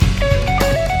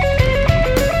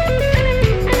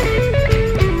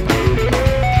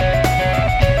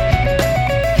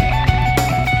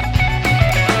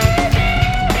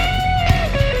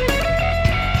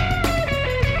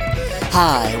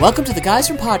Welcome to the Guys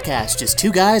from Podcast, just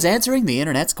two guys answering the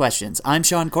internet's questions. I'm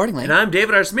Shaun Cordingly. And I'm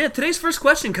David R. Smith. Today's first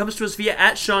question comes to us via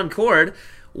 @ShaunCord.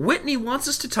 Whitney wants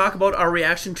us to talk about our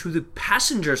reaction to the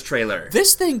Passengers trailer.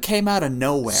 This thing came out of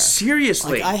nowhere.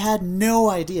 Seriously. I had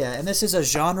no idea. And this is a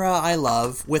genre I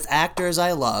love, with actors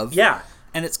I love. Yeah.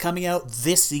 And it's coming out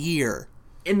this year.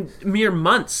 In mere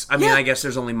months. I mean, Yeah. I guess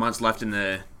there's only months left in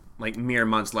the, mere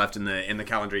months left in the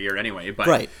calendar year anyway. But,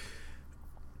 Right.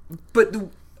 But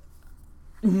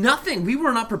nothing. We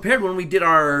were not prepared when we did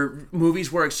our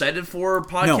movies we're excited for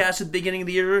podcast at the beginning of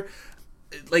the year.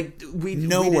 We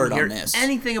didn't word hear on this.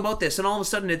 anything about this, and all of a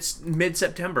sudden it's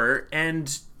mid-September,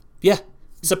 and Yeah.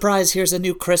 Surprise, here's a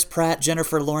new Chris Pratt,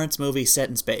 Jennifer Lawrence movie set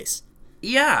in space.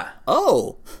 yeah,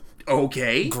 Oh,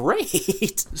 okay.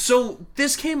 great. So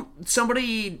this came,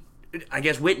 somebody, I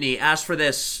guess Whitney, asked for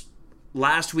this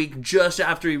last week, just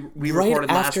after we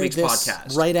recorded last week's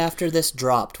podcast. Right after this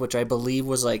dropped, which I believe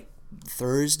was like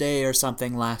Thursday or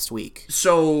something last week.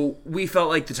 So we felt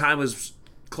like the time was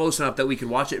close enough that we could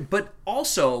watch it. But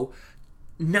also,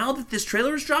 now that this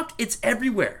trailer is dropped, it's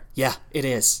everywhere. Yeah, it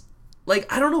is.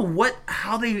 I don't know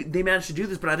how they managed to do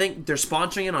this, but I think they're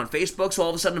sponsoring it on Facebook, so all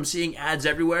of a sudden I'm seeing ads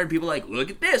everywhere, and people are like, look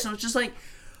at this. And I was just like,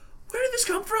 where did this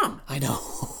come from? I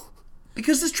know.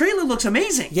 Because this trailer looks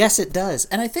amazing. Yes, it does.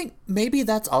 And I think maybe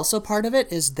that's also part of it,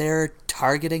 is they're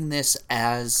targeting this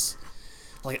as,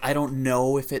 I don't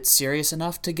know if it's serious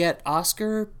enough to get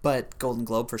Oscar, but Golden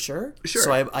Globe for sure. Sure.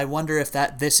 So I wonder if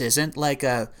this isn't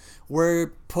we're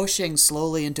pushing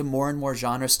slowly into more and more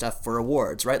genre stuff for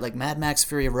awards, right? Like Mad Max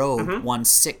Fury Road won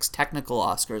 6 technical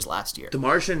Oscars last year. The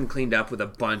Martian cleaned up with a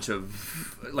bunch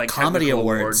of comedy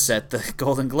awards at the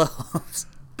Golden Globes.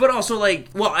 But also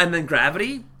and then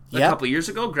Gravity a Yep. couple of years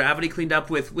ago, Gravity cleaned up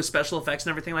with special effects and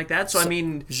everything like that. So I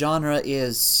mean, genre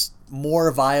is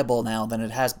more viable now than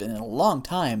it has been in a long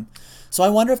time. So I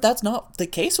wonder if that's not the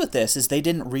case with this, is they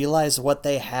didn't realize what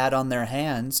they had on their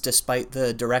hands, despite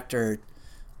the director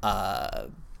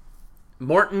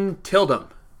Morton Tildum,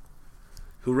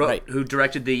 Right. who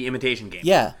directed The Imitation Game.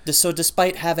 Yeah, so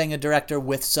despite having a director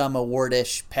with some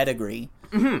award-ish pedigree,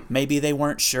 maybe they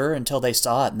weren't sure until they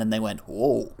saw it, and then they went,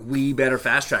 whoa. We better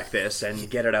fast track this and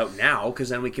get it out now, because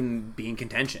then we can be in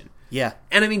contention. Yeah.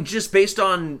 And I mean, just based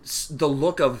on the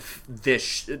look of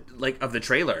this, of the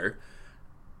trailer,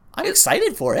 I'm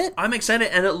excited for it. I'm excited,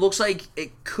 and it looks like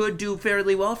it could do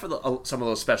fairly well for some of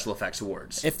those special effects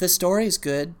awards. If the story's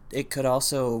good, it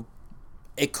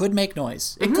could make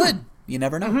noise. It could. You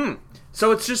never know.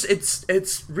 So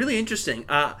it's really interesting.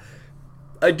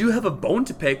 I do have a bone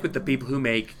to pick with the people who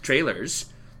make trailers.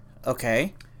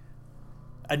 Okay.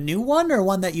 A new one, or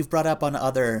one that you've brought up on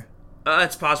other...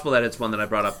 It's possible that it's one that I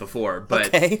brought up before,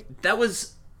 but that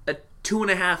was a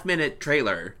 2.5 minute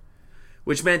trailer,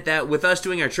 which meant that with us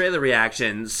doing our trailer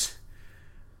reactions,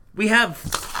 we have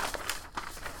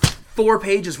 4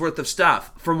 pages worth of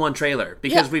stuff from one trailer,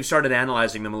 because we've started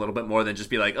analyzing them a little bit more than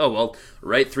just be like, oh, well,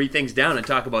 write 3 things down and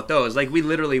talk about those. We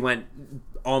literally went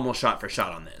almost shot for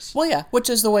shot on this. Well, yeah, which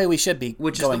is the way we should be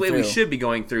we should be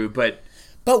going through, but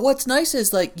what's nice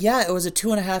is, it was a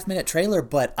 2.5 minute trailer,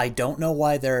 but I don't know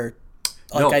why they're...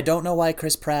 I don't know why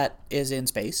Chris Pratt is in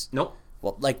space. Nope.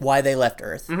 Well, why they left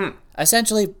Earth.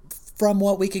 Essentially, from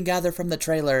what we can gather from the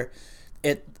trailer,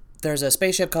 there's a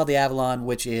spaceship called the Avalon,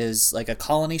 which is a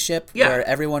colony ship where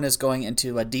everyone is going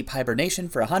into a deep hibernation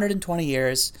for 120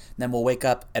 years, and then we'll wake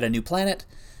up at a new planet.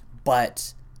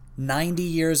 But 90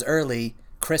 years early,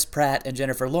 Chris Pratt and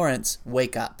Jennifer Lawrence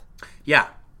wake up. Yeah.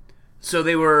 So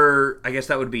they were, I guess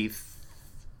that would be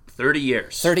 30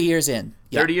 years. 30 years in.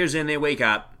 30 years in, they wake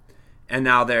up, and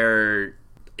now they're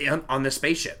on the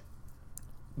spaceship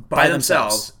by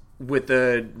themselves with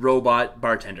the robot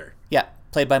bartender. Yeah,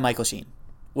 played by Michael Sheen,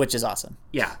 which is awesome.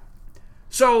 Yeah.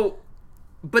 So,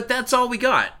 but that's all we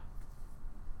got.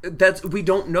 We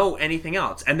don't know anything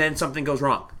else, and then something goes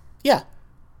wrong. Yeah.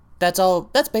 That's all.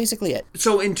 That's basically it.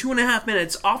 So in 2.5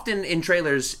 minutes, often in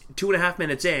trailers, 2.5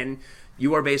 minutes in,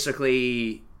 you are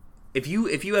basically, if you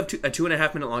have a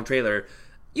 2.5 minute long trailer,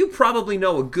 you probably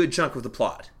know a good chunk of the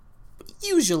plot.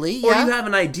 Usually, Or yeah. you have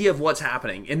an idea of what's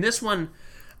happening. In this one,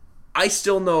 I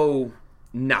still know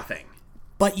nothing.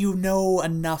 But you know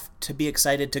enough to be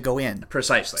excited to go in.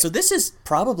 Precisely. So this is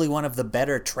probably one of the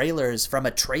better trailers from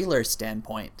a trailer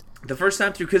standpoint. The first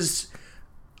time through, because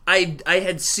I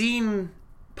had seen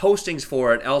postings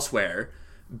for it elsewhere,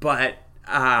 but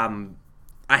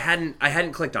I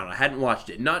hadn't clicked on it. I hadn't watched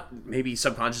it. Not maybe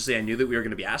subconsciously I knew that we were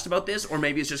going to be asked about this, or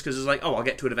maybe it's just because it's I'll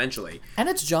get to it eventually. And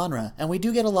it's genre, and we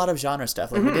do get a lot of genre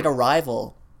stuff. We did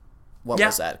Arrival what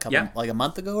was that? Like a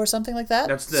month ago or something like that?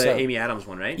 That's the Amy Adams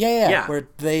one, right? Yeah. Where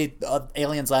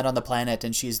aliens land on the planet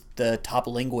and she's the top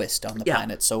linguist on the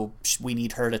planet, so we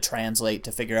need her to translate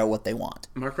to figure out what they want.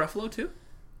 Mark Ruffalo too?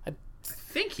 I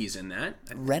think he's in that.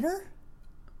 Renner?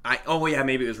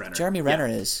 Maybe it was Renner. Jeremy Renner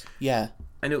is. Yeah.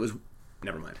 I knew it was.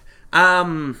 Never mind.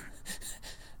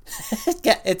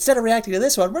 Instead of reacting to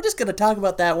this one, we're just going to talk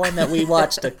about that one that we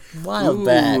watched a while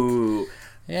back.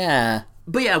 Yeah.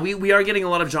 But yeah, we are getting a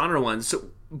lot of genre ones. So,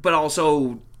 but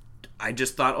also, I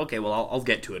just thought, okay, well, I'll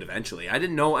get to it eventually. I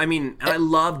didn't know. I mean, I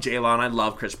love J-Law and I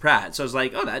love Chris Pratt. So I was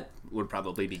like, oh, that would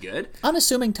probably be good.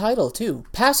 Unassuming title, too.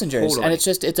 Passengers. Totally. And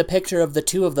it's a picture of the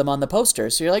two of them on the poster.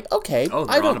 So you're like, okay. Oh,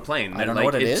 they're on a plane. I don't know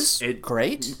what it is.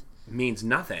 Great. Means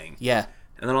nothing. Yeah.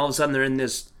 And then all of a sudden they're in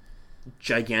this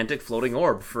gigantic floating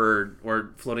orb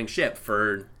or floating ship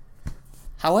for...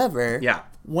 However,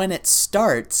 when it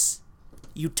starts...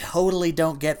 You totally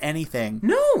don't get anything.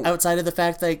 No. Outside of the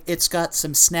fact that it's got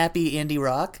some snappy indie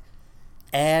rock,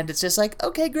 and it's just like,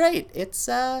 okay, great. It's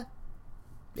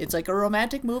like a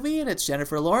romantic movie, and it's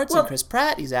Jennifer Lawrence and Chris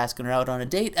Pratt. He's asking her out on a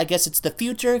date. I guess it's the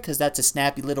future because that's a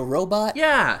snappy little robot.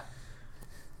 Yeah.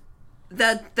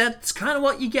 That's kind of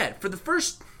what you get for the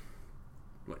first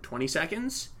 20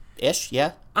 seconds ish.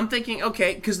 Yeah. I'm thinking,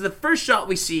 okay, because the first shot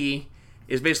we see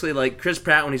is basically like Chris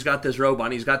Pratt when he's got this robot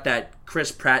and he's got that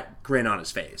Chris Pratt grin on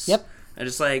his face. Yep. And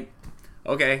just like,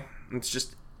 okay, it's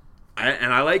just...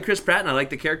 I like Chris Pratt and I like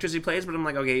the characters he plays, but I'm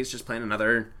like, okay, he's just playing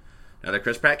another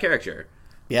Chris Pratt character.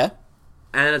 Yeah.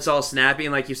 And it's all snappy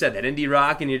and like you said, that indie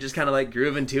rock and you're just kind of like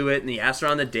grooving to it and he asks her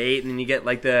on the date and then you get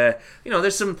like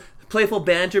there's some playful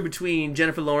banter between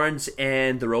Jennifer Lawrence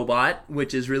and the robot,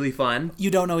 which is really fun. You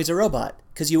don't know he's a robot.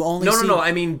 Because you only No,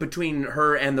 I mean between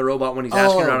her and the robot when he's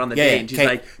asking her out on the date. And she's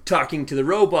like talking to the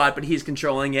robot, but he's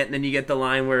controlling it. And then you get the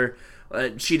line where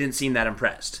she didn't seem that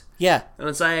impressed. Yeah. And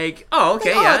it's like, oh,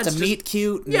 okay, it's a meet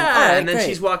cute. And then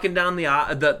she's walking down the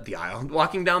aisle,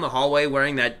 walking down the hallway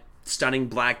wearing that stunning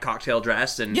black cocktail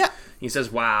dress. And he says,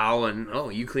 wow,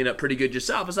 and you clean up pretty good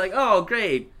yourself. It's like, oh,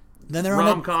 great. Then they're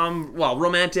rom-com,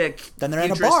 romantic. Then they're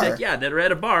at a bar. Yeah, they're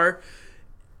at a bar.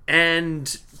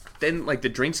 And... then, like, the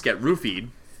drinks get roofied.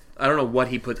 I don't know what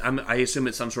he puts... I assume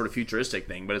it's some sort of futuristic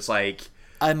thing, but it's like...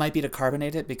 It might be to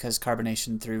carbonate it, because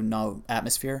carbonation through no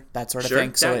atmosphere, that sort of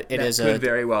thing. So it is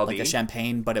very well like a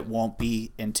champagne, but it won't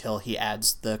be until he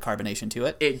adds the carbonation to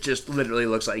it. It just literally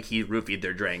looks like he roofied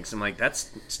their drinks. I'm like,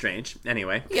 that's strange.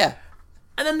 Anyway. Yeah.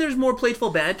 And then there's more playful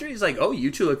banter. He's like, oh,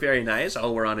 you two look very nice.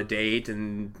 Oh, we're on a date,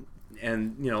 and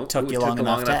took you long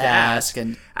enough to ask.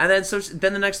 And then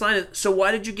the next line is, so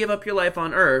why did you give up your life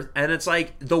on Earth? And it's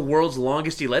like the world's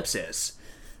longest ellipsis.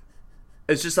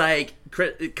 It's just like,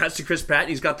 it cuts to Chris Pratt and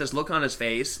he's got this look on his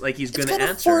face like he's going to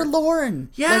answer. Forlorn.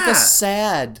 Yeah. Like a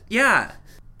sad. Yeah.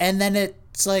 And then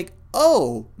it's like,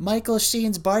 oh, Michael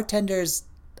Sheen's bartender's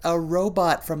a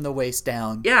robot from the waist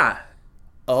down. Yeah.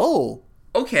 Oh.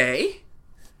 Okay.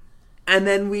 And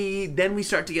then we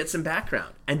start to get some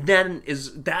background. And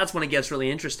that's when it gets really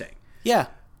interesting. Yeah.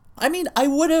 I mean, I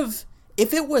would have,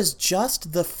 if it was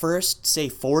just the first, say,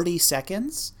 40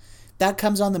 seconds that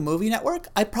comes on the movie network,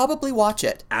 I'd probably watch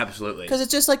it. Absolutely. Because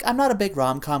it's just like, I'm not a big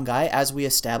rom-com guy, as we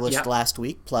established last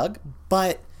week, plug.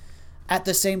 But at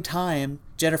the same time,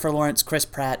 Jennifer Lawrence, Chris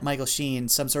Pratt, Michael Sheen,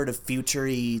 some sort of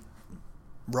future-y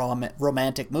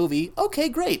romantic movie, okay,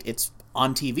 great. It's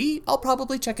on TV, I'll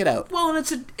probably check it out. Well,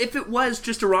 and if it was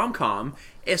just a rom-com,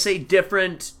 it's a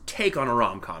different take on a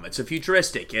rom-com. It's a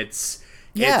futuristic. It's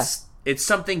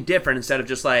something different instead of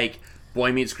just like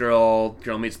boy meets girl,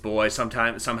 girl meets boy.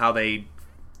 Somehow they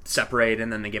separate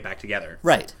and then they get back together.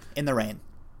 Right, in the rain.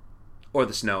 Or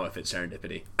the snow if it's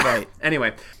serendipity. Right.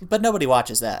 Anyway. But nobody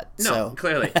watches that. No, so.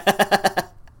 Clearly.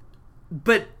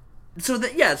 But, so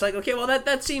it's like, okay, well,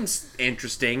 that seems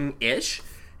interesting-ish.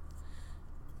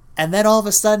 And then all of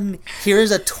a sudden,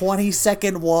 here's a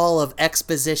 20-second wall of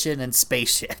exposition and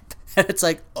spaceship. And it's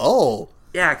like, oh.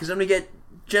 Yeah, because then we get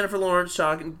Jennifer Lawrence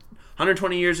talking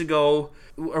 120 years ago,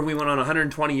 or we went on a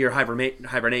 120-year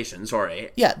hibernation,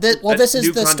 sorry. Yeah, this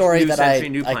is the story that I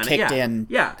kicked in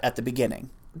at the beginning.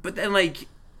 But then, like,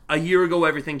 a year ago,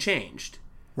 everything changed.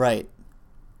 Right.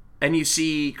 And you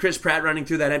see Chris Pratt running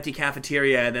through that empty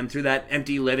cafeteria, and then through that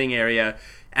empty living area,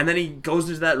 and then he goes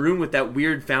into that room with that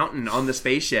weird fountain on the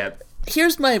spaceship.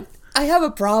 I have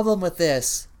a problem with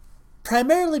this.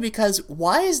 Primarily because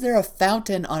why is there a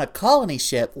fountain on a colony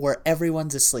ship where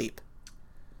everyone's asleep?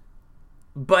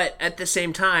 But at the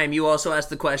same time, you also ask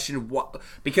the question,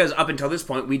 because up until this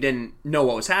point, we didn't know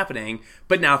what was happening.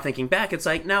 But now thinking back, it's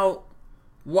like, now,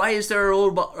 why is there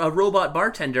a robot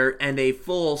bartender and a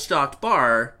full stocked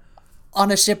bar on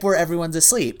a ship where everyone's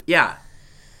asleep? Yeah.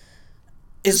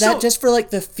 Is that just for, like,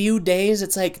 the few days?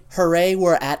 It's like, hooray,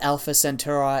 we're at Alpha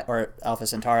Centauri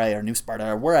or New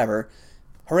Sparta or wherever.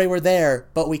 Hooray, we're there,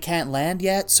 but we can't land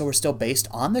yet, so we're still based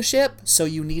on the ship, so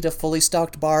you need a fully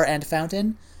stocked bar and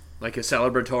fountain? Like a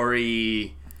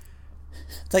celebratory...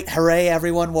 It's like, hooray,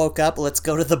 everyone woke up, let's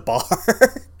go to the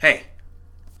bar. Hey,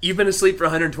 you've been asleep for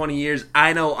 120 years.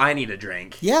 I know I need a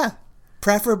drink. Yeah.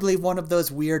 Preferably one of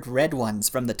those weird red ones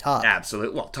from the top.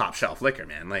 Absolutely. Well, top shelf liquor,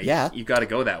 man. Like, yeah. You got to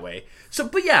go that way. So,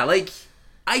 but yeah, like,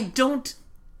 I don't...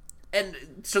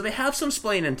 And so they have some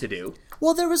splaining to do.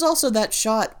 Well, there was also that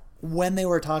shot when they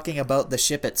were talking about the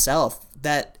ship itself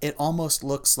that it almost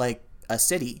looks like a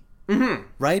city. Mm-hmm.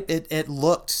 Right? It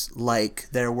looked like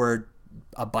there were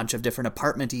a bunch of different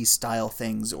apartment-y style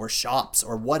things or shops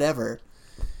or whatever.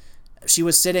 She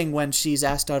was sitting when she's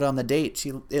asked out on the date.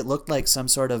 It looked like some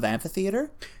sort of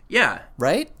amphitheater. Yeah.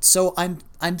 Right? So I'm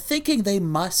thinking they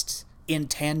must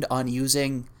intend on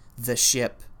using the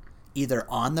ship either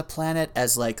on the planet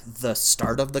as like the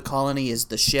start of the colony is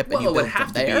the ship and you build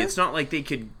from there. It's not like they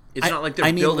could... It's not like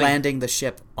they're building... landing the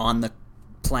ship on the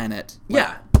planet. Like,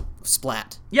 yeah.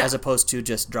 Splat. Yeah. As opposed to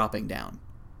just dropping down.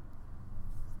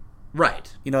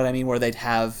 Right. You know what I mean? Where they'd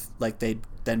have, like, they'd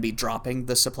then be dropping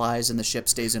the supplies and the ship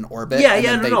stays in orbit.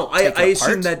 Yeah, no. I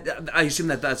assume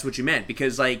that that's what you meant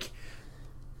because, like,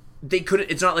 they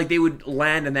couldn't. It's not like they would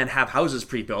land and then have houses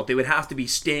pre-built. They would have to be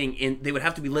staying in. They would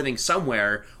have to be living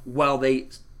somewhere while they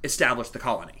establish the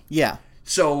colony. Yeah.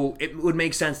 So it would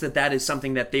make sense that is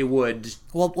something that they would.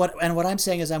 Well, what I'm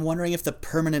saying is, I'm wondering if the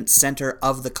permanent center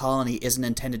of the colony isn't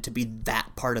intended to be that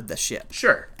part of the ship.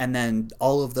 Sure. And then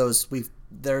all of those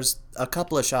there's a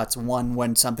couple of shots, one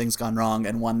when something's gone wrong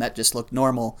and one that just looked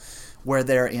normal, where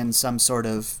they're in some sort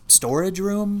of storage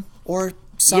room or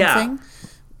something.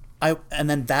 Yeah. And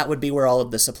then that would be where all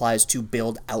of the supplies to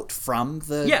build out from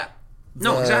the... Yeah.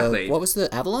 No, exactly. What was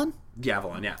the Avalon? The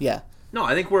Avalon, yeah. Yeah. No,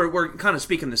 I think we're kind of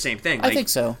speaking the same thing. Like, I think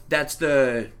so. That's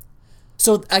the...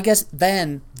 So I guess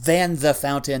then the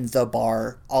fountain, the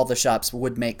bar, all the shops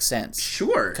would make sense.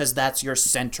 Sure. Because that's your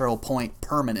central point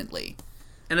permanently.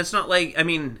 And it's not like, I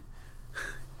mean,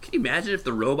 can you imagine if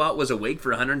the robot was awake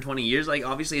for 120 years? Like,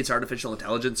 obviously it's artificial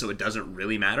intelligence, so it doesn't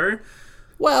really matter.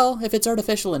 Well, if it's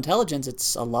artificial intelligence,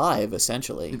 it's alive,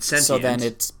 essentially. It's sentient. So then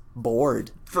it's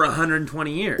bored. For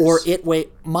 120 years. Or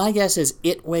my guess is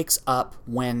it wakes up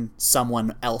when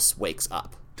someone else wakes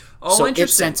up. Oh, so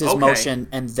interesting. It senses motion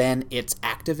and then it's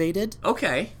activated.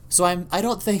 Okay. So I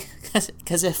don't think,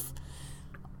 because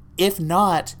if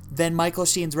not, then Michael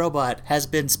Sheen's robot has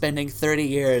been spending 30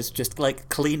 years just, like,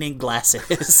 cleaning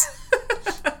glasses.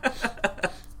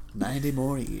 90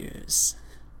 more years.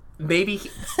 Maybe.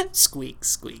 Squeak,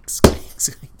 squeak, squeak,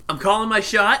 squeak. I'm calling my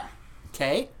shot.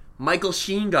 Okay. Michael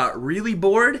Sheen got really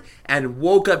bored and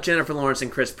woke up Jennifer Lawrence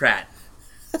and Chris Pratt.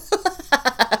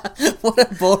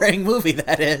 What a boring movie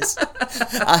that is.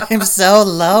 I'm so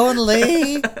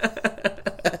lonely.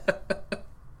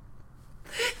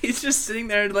 He's just sitting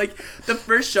there, like, the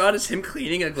first shot is him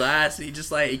cleaning a glass, and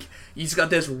he's got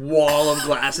this wall of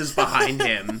glasses behind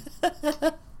him.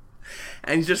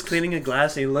 And he's just cleaning a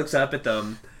glass, and he looks up at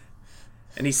them,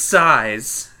 and he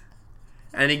sighs,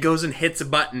 and he goes and hits a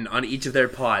button on each of their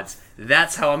pods.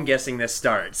 That's how I'm guessing this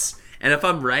starts. And if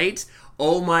I'm right,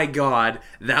 oh my god,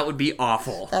 that would be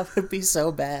awful. That would be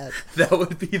so bad. That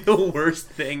would be the worst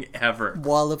thing ever.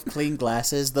 Wall of clean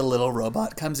glasses, the little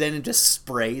robot comes in and just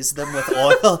sprays them with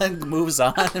oil and moves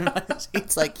on. And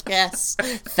it's like, yes,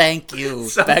 thank you.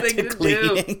 Something back to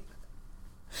cleaning. Do.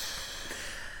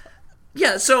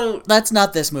 Yeah, so... That's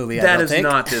not this movie, I don't think. That is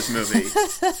not this movie.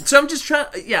 So I'm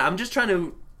just trying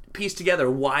to piece together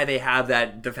why they have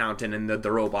the fountain and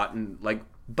the robot and, like...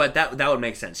 But that would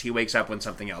make sense. He wakes up when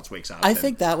something else wakes up. I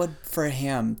think that would, for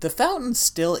him. The fountain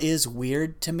still is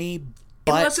weird to me,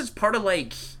 but... Unless it's part of,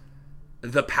 like,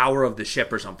 the power of the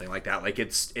ship or something like that. Like,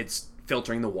 it's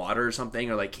filtering the water or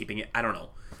something, or, like, keeping it... I don't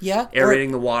know. Yeah.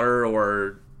 Aerating the water,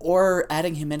 or... Or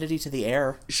adding humidity to the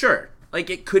air. Sure. Like,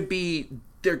 it could be...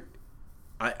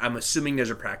 I'm assuming there's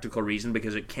a practical reason,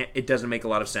 because it doesn't make a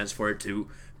lot of sense for it to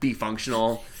be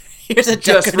functional...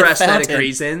 just for aesthetic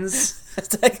reasons.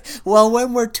 It's like, well,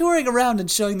 when we're touring around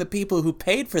and showing the people who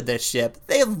paid for this ship,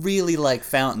 they really like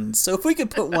fountains. So if we could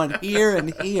put one here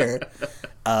and here,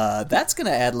 that's going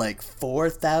to add like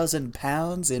 4,000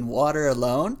 pounds in water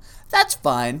alone. That's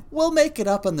fine. We'll make it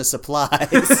up on the supplies.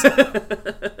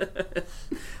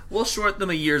 We'll short them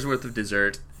a year's worth of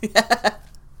dessert. Yeah.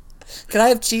 Can I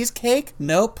have cheesecake?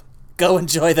 Nope. Go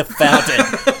enjoy the fountain.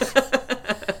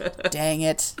 Dang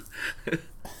it.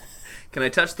 Can I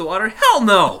touch the water? Hell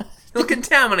no! It'll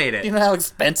contaminate it. You know how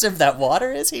expensive that water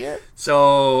is here?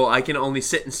 So I can only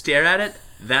sit and stare at it?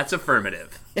 That's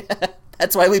affirmative.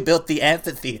 That's why we built the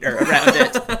amphitheater around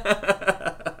it.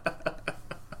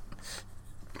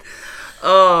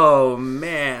 Oh,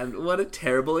 man. What a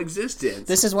terrible existence.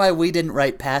 This is why we didn't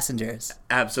write Passengers.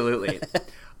 Absolutely.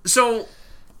 So,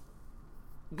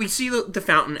 we see the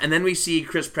fountain, and then we see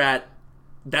Chris Pratt.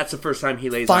 That's the first time he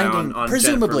lays eye on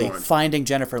presumably Jennifer Lawrence. finding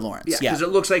Jennifer Lawrence. Yeah, because it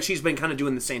looks like she's been kind of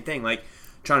doing the same thing, like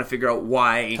trying to figure out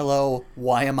why. Hello,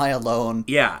 why am I alone?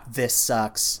 Yeah. This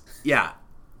sucks. Yeah.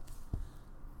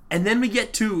 And then we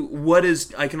get to what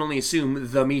is, I can only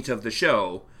assume, the meat of the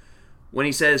show, when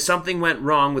he says something went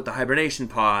wrong with the hibernation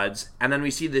pods, and then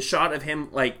we see the shot of him,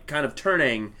 like, kind of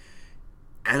turning,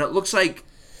 and it looks like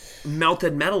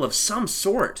melted metal of some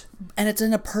sort. And it's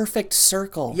in a perfect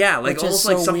circle. Yeah, like almost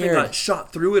like something weird. got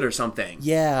shot through it or something.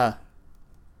 Yeah.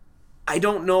 I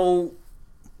don't know.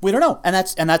 We don't know, and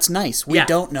that's nice. We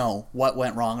don't know what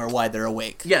went wrong or why they're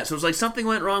awake. Yeah, so it's like something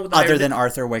went wrong with the other than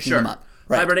Arthur waking them up.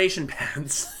 Right. Hibernation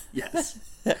pants. Yes.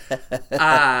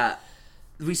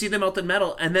 We see the melted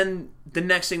metal, and then the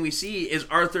next thing we see is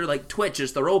Arthur, like,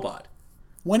 twitches the robot.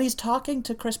 When he's talking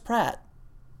to Chris Pratt.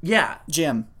 Yeah.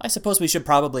 Jim. I suppose we should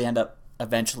probably end up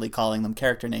eventually calling them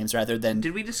character names rather than...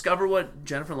 Did we discover what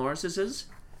Jennifer Lawrence's is?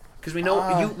 Because we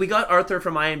know we got Arthur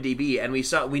from IMDb, and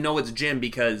we know it's Jim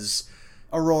because...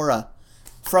 Aurora.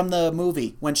 From the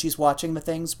movie, when she's watching the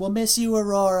things, we'll miss you,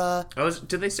 Aurora.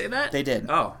 Did they say that? They did.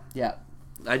 Oh. Yeah.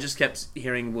 I just kept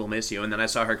hearing "We'll miss you," and then I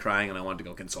saw her crying, and I wanted to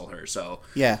go console her. So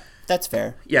yeah, that's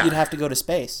fair. Yeah, you'd have to go to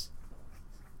space.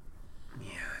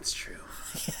 Yeah, that's true.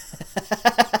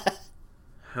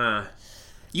 Huh?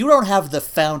 You don't have the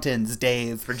fountains,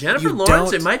 Dave. For Jennifer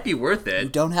Lawrence, it might be worth it. You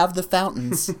don't have the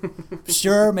fountains.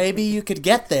 Sure, maybe you could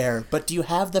get there, but do you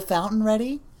have the fountain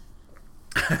ready?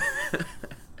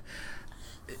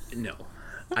 No,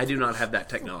 I do not have that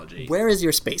technology. Where is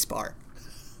your space bar?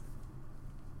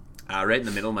 Right in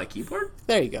the middle of my keyboard?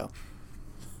 There you go.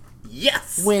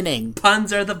 Yes! Winning.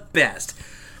 Puns are the best.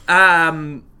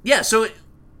 Yeah, so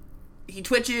he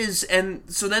twitches, and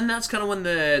so then that's kind of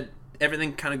when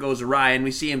everything kind of goes awry, and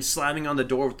we see him slamming on the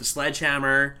door with the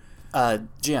sledgehammer.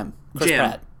 Jim. Chris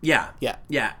Pratt. Yeah. Yeah.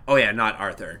 Yeah. Oh, yeah, not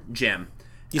Arthur. Jim.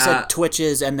 You said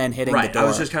twitches and then hitting the door. I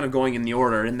was just kind of going in the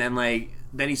order, and then,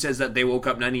 then he says that they woke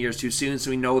up 90 years too soon,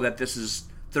 so we know that this is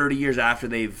 30 years after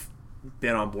they've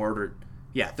been on board, or...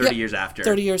 Yeah, 30 years after.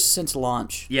 30 years since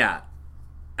launch. Yeah.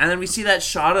 And then we see that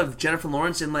shot of Jennifer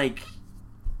Lawrence in,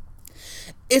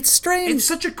 It's strange. It's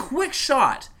such a quick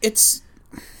shot. It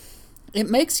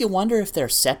makes you wonder if they're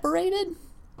separated?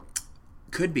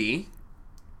 Could be.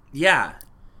 Yeah.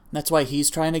 That's why he's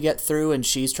trying to get through and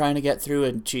she's trying to get through,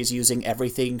 and she's using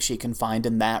everything she can find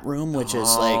in that room, which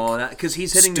is because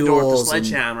he's hitting the door with the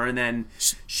sledgehammer, and then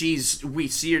we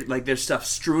see her, there's stuff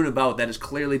strewn about that has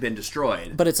clearly been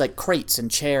destroyed. But it's like crates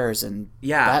and chairs and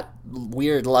that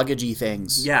weird luggagey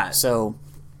things. Yeah. So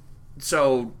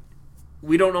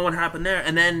we don't know what happened there,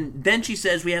 and then she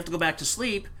says we have to go back to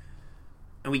sleep,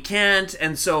 and we can't,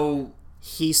 and so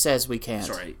he says we can't.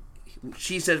 Sorry.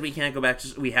 She says we can't go back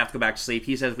we have to go back to sleep.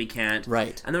 He says we can't.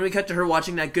 Right. And then we cut to her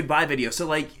watching that goodbye video.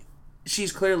 So,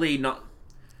 she's clearly not...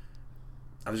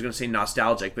 I was going to say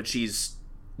nostalgic, but she's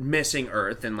missing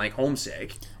Earth and,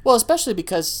 homesick. Well, especially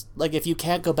because, if you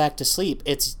can't go back to sleep,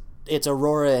 it's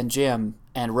Aurora and Jim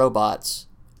and robots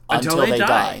until they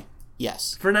die.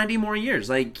 Yes. For 90 more years.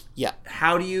 Yeah.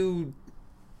 How do you...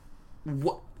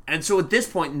 What? And so at this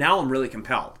point, now I'm really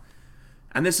compelled.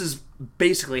 And this is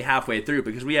basically halfway through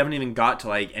because we haven't even got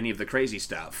to any of the crazy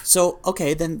stuff. So,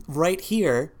 okay, then right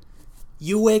here,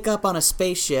 you wake up on a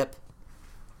spaceship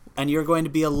and you're going to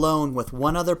be alone with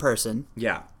one other person.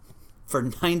 Yeah.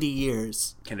 For 90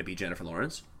 years. Can it be Jennifer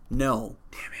Lawrence? No.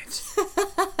 Damn it.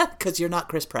 Because you're not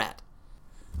Chris Pratt.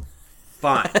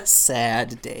 Fine.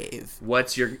 Sad Dave.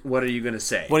 What are you going to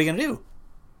say? What are you going to do?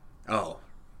 Oh.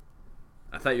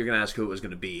 I thought you were going to ask who it was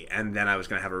going to be, and then I was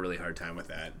going to have a really hard time with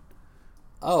that.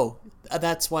 Oh,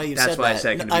 that's why you said that. That's why I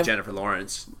said it can be Jennifer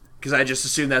Lawrence. Because I just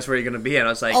assumed that's where you're going to be, and I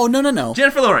was like... Oh, no.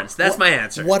 Jennifer Lawrence, that's my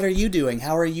answer. What are you doing?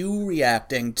 How are you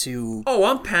reacting to... Oh,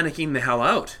 I'm panicking the hell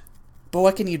out. But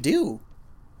what can you do?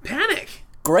 Panic.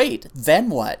 Great. Then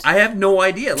what? I have no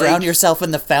idea. Drown yourself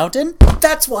in the fountain?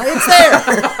 That's why it's there.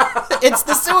 It's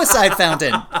the suicide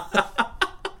fountain.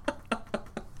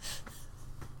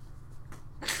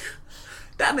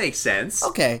 That makes sense.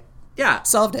 Okay. Yeah.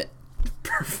 Solved it.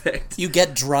 Perfect. You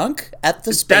get drunk at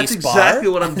the space bar. That's exactly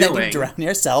what I'm doing. Then you drown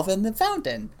yourself in the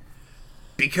fountain.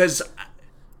 Because...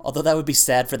 Although that would be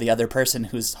sad for the other person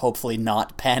who's hopefully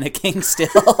not panicking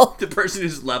still. The person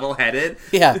who's level-headed.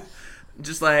 Yeah.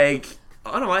 Just oh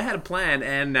no, I had a plan,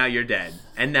 and now you're dead.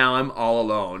 And now I'm all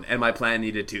alone, and my plan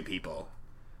needed 2 people.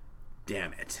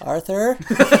 Damn it. Arthur.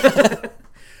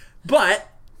 But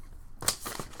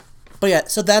yeah,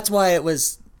 so that's why it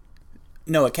was...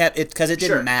 No, it can't... Because it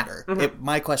didn't matter. Mm-hmm.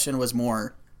 My question was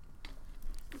more...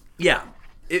 Yeah.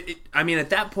 I mean, at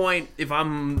that point, if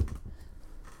I'm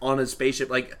on a spaceship,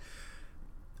 like...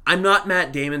 I'm not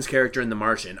Matt Damon's character in The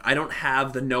Martian. I don't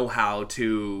have the know-how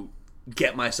to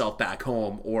get myself back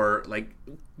home, or, like...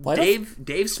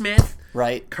 Dave Smith...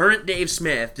 Right. Current Dave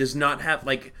Smith does not have,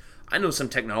 like... I know some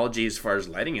technology as far as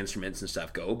lighting instruments and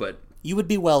stuff go, but... You would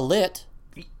be well lit.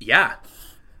 Yeah.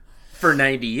 For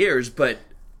 90 years, but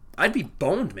I'd be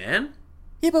boned, man.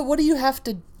 Yeah, but what do you have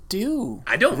to do?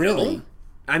 I don't know.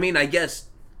 I mean, I guess...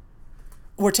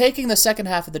 We're taking the second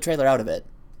half of the trailer out of it.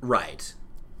 Right.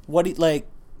 What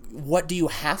do you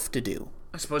have to do?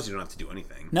 I suppose you don't have to do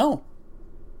anything. No.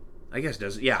 I guess it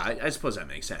does. Yeah, I suppose that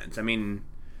makes sense. I mean,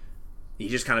 you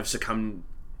just kind of succumb...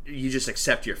 You just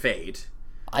accept your fate.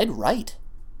 I'd write.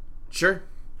 Sure.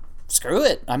 Screw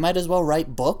it. I might as well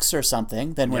write books or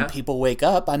something. Then when people wake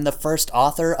up, I'm the first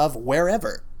author of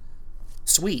wherever.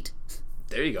 Sweet.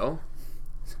 There you go.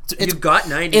 You've got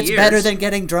 90 years. It's better than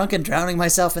getting drunk and drowning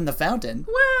myself in the fountain.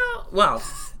 Well.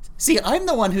 See, I'm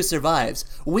the one who survives.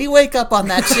 We wake up on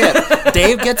that ship.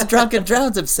 Dave gets drunk and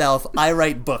drowns himself. I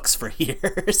write books for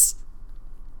years.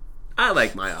 I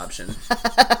like my option.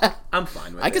 I'm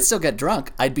fine with it. I could still get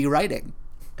drunk. I'd be writing.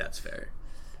 That's fair.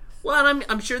 Well, and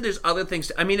I'm sure there's other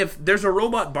things. I mean, if there's a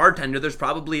robot bartender, there's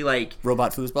probably like...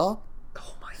 Robot foosball?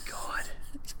 Oh my god.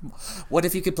 What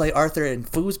if you could play Arthur in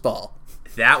foosball?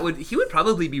 He would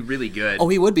probably be really good. Oh,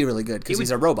 he would be really good because he's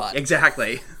a robot.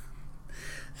 Exactly.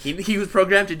 He was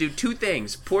programmed to do two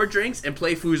things: pour drinks and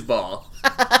play foosball.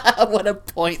 What a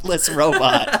pointless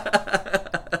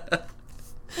robot.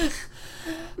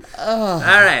 All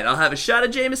right, I'll have a shot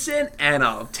of Jameson, and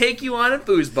I'll take you on a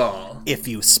foosball. If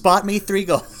you spot me 3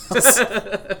 goals.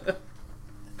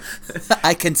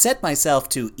 I can set myself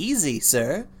to easy,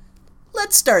 sir.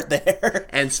 Let's start there.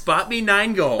 And spot me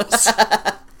 9 goals.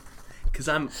 Because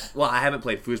I haven't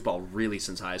played foosball really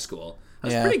since high school. I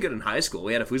was pretty good in high school.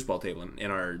 We had a foosball table in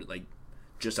our, like,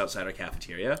 just outside our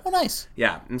cafeteria. Oh, nice.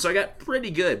 Yeah, and so I got pretty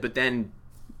good, but then...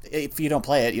 If you don't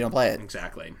play it, you don't play it.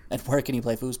 Exactly. And where can you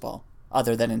play foosball?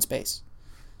 Other than in space.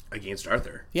 Against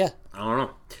Arthur. Yeah. I don't know.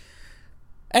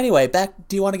 Anyway,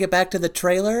 do you want to get back to the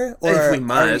trailer? Or if we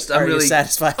must. are you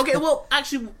satisfied? Okay, well,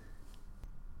 actually...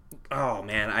 Oh,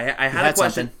 man, I had a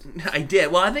question. Something. I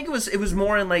did. Well, I think it was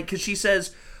more in, like... Because she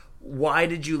says, why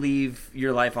did you leave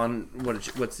your life on...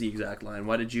 What's the exact line?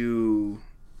 Why did you...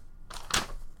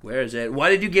 Where is it? Why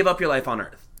did you give up your life on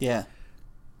Earth? Yeah.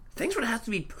 Things would have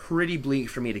to be pretty bleak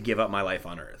for me to give up my life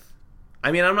on Earth.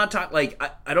 I mean, I'm not talking, like,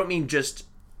 I don't mean just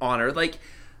on Earth. Like,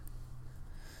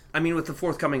 I mean, with the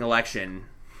forthcoming election,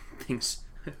 things,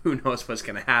 who knows what's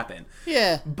going to happen.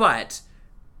 Yeah. But,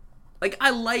 like,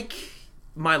 I like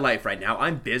my life right now.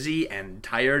 I'm busy and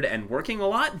tired and working a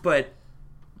lot, but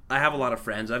I have a lot of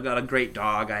friends. I've got a great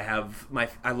dog. I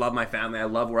love my family. I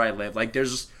love where I live. Like,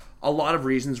 there's a lot of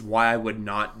reasons why I would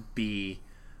not be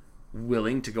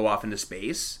willing to go off into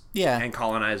space and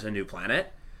colonize a new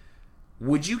planet.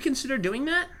 Would you consider doing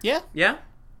that? Yeah. Yeah?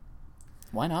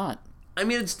 Why not? I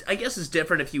mean, I guess it's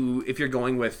different if you're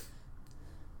going with,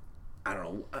 I don't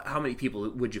know, how many people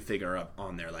would you figure up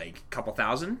on there? Like, a couple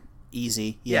thousand?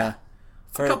 Easy, yeah.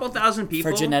 A couple thousand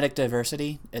people. For genetic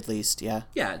diversity, at least, yeah.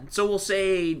 Yeah, so we'll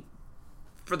say,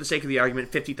 for the sake of the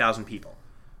argument, 50,000 people.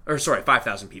 Or, sorry,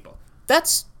 5,000 people.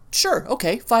 That's, sure,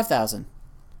 okay, 5,000.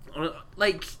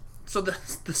 Like, so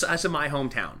the size of my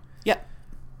hometown. Yeah.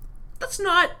 It's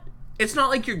not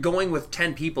like you're going with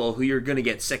 10 people who you're going to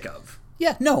get sick of.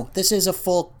 Yeah, no, this is a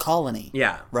full colony.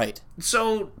 Yeah. Right.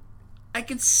 So, I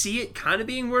could see it kind of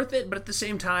being worth it, but at the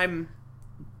same time,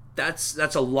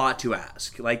 that's a lot to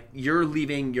ask. Like, you're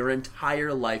leaving your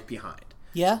entire life behind.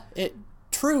 Yeah,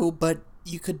 true, but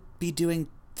you could be doing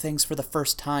things for the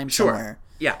first time somewhere.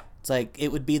 Yeah. It's like,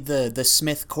 it would be the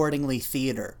Smith Cordingley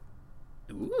Theater.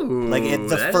 Ooh, like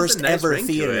the first ever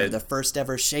theater, the first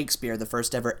ever Shakespeare, the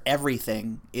first ever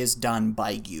everything is done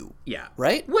by you. Yeah.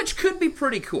 Right? Which could be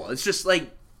pretty cool. It's just like,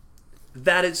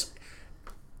 that is,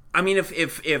 I mean,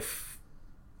 if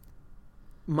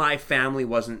my family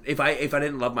wasn't, if I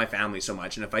didn't love my family so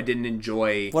much, and if I didn't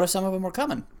enjoy... What if some of them were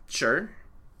coming? Sure.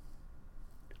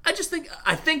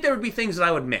 I think there would be things that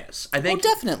I would miss. I think,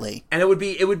 definitely. And it would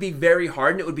be very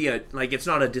hard, and it would be it's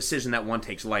not a decision that one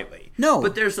takes lightly. No.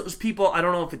 But there's those people, I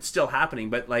don't know if it's still happening,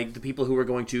 but like the people who are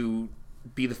going to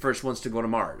be the first ones to go to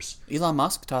Mars. Elon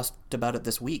Musk talked about it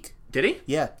this week. Did he?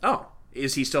 Yeah. Oh,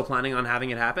 is he still planning on having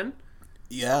it happen?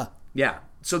 Yeah. Yeah.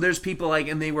 So there's people like,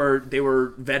 and they were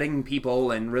vetting people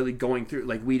and really going through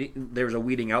like there was a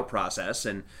weeding out process,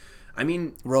 and I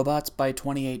mean robots by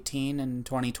 2018 and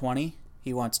 2020.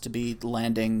 He wants to be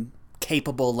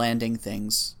capable landing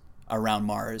things around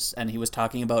Mars, and he was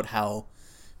talking about how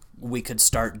we could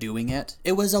start doing it.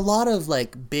 It was a lot of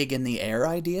like big in the air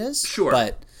ideas, sure,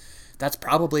 but that's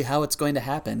probably how it's going to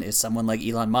happen. Is someone like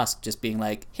Elon Musk just being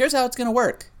like, "Here's how it's going to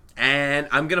work," and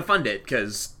I'm going to fund it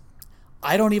because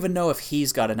I don't even know if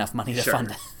he's got enough money to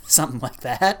fund something like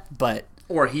that, but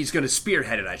or he's going to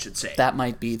spearhead it, I should say. That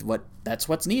might be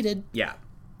what's needed. Yeah.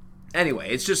 Anyway,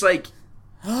 it's just like,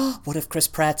 what if Chris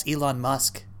Pratt's Elon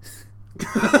Musk?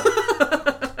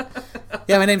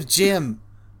 Yeah, my name's Jim.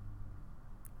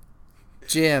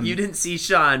 Jim. You didn't see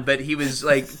Shaun, but he was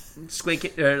like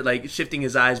squinking or like shifting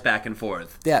his eyes back and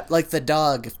forth. Yeah, like the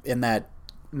dog in that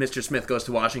Mr. Smith Goes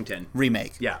to Washington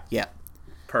remake. Yeah. Yeah.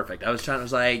 Perfect. I was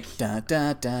like, da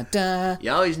da da da.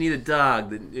 You always need a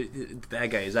dog. That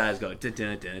guy, his eyes go da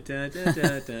da da da da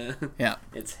da da. Yeah.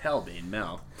 It's Hellbane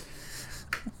Mel.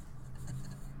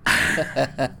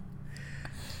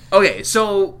 Okay,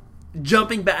 so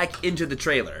jumping back into the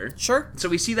trailer. Sure. So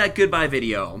we see that goodbye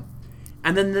video,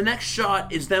 and then the next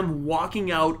shot is them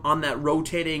walking out on that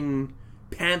rotating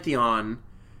Pantheon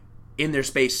in their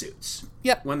spacesuits.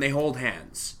 Yep. When they hold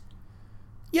hands.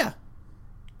 Yeah.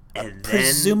 And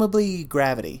presumably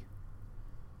gravity.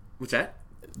 What's that?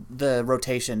 The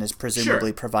rotation is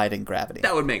presumably providing gravity.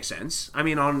 That would make sense. I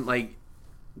mean, on like,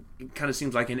 it kind of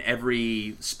seems like in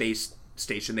every space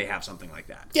station they have something like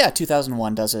that. Yeah,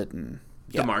 2001 does it, and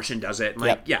The Martian does it. And,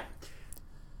 like, yeah.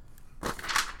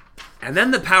 And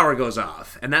then the power goes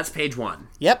off, and that's page 1.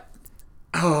 Yep.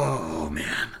 Oh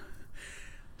man.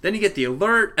 Then you get the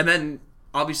alert, and then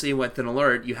obviously with an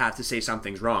alert you have to say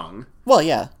something's wrong. Well,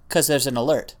 yeah, because there's an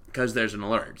alert.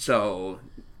 So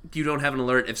you don't have an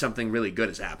alert if something really good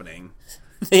is happening.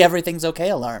 The everything's okay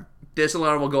alarm. This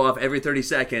alarm will go off every 30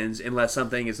 seconds unless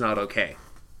something is not okay.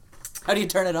 How do you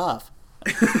turn it off?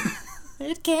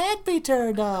 It can't be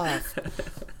turned off.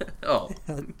 Oh.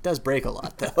 It does break a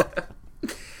lot, though.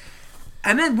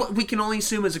 And then what we can only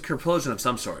assume is a kerplosion of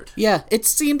some sort. Yeah, it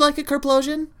seemed like a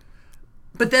kerplosion.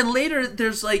 But then later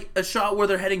there's like a shot where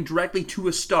they're heading directly to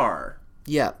a star.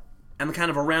 Yeah. And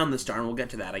kind of around the star, and we'll get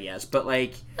to that, I guess. But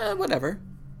like... whatever.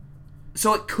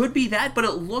 So it could be that, but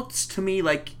it looks to me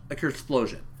like a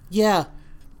kerplosion. Yeah.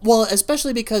 Well,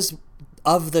 especially because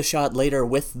of the shot later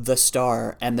with the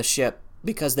star and the ship,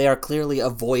 because they are clearly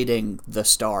avoiding the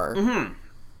star. Mm-hmm.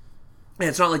 And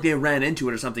it's not like they ran into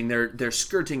it or something. They're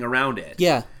skirting around it.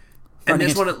 Yeah. And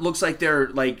this one, it looks like they're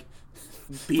like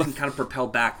being kind of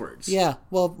propelled backwards. Yeah.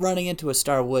 Well, running into a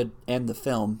star would end the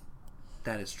film.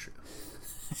 That is true.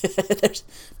 There's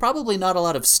probably not a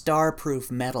lot of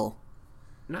star-proof metal.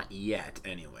 Not yet,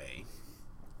 anyway.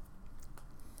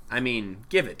 I mean,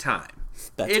 give it time.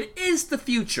 It is the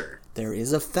future. There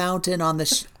is a fountain on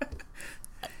the...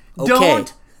 Okay.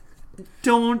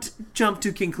 Don't jump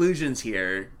to conclusions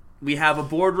here. We have a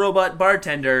bored robot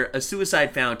bartender, a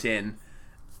suicide fountain.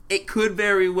 It could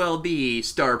very well be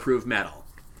star-proof metal.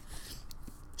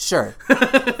 Sure.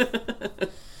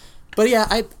 But yeah,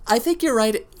 I think you're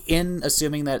right in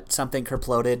assuming that something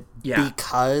kerploded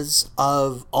because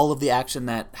of all of the action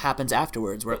that happens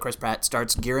afterwards, where Chris Pratt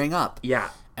starts gearing up. Yeah.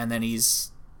 And then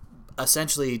he's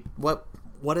essentially... What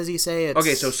does he say?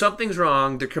 Okay, so something's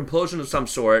wrong. The complosion of some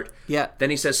sort. Yeah. Then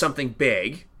he says something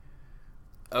big.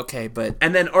 Okay, but...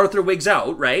 And then Arthur wigs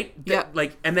out, right? Yeah.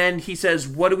 And then he says,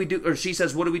 what do we do? Or she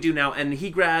says, what do we do now? And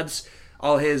he grabs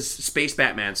all his Space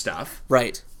Batman stuff.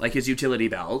 Right. Like his utility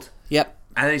belt. Yep.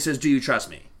 And then he says, do you trust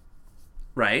me?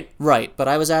 Right? Right, but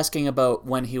I was asking about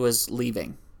when he was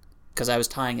leaving. Because I was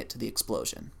tying it to the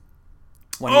explosion.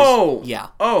 Yeah.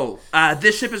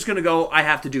 This ship is going to go, I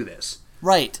have to do this.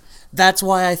 Right. That's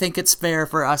why I think it's fair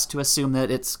for us to assume that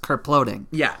it's kerploding.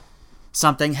 Yeah.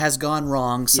 Something has gone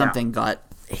wrong, something got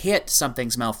hit,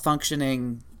 something's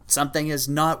malfunctioning, something is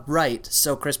not right,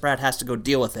 so Chris Pratt has to go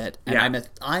deal with it. And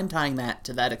I'm tying that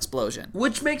to that explosion.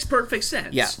 Which makes perfect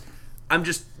sense. Yeah. I'm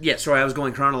just, sorry, I was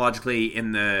going chronologically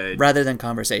in the... Rather than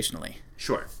conversationally.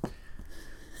 Sure.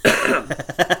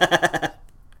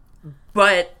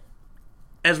 But,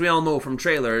 as we all know from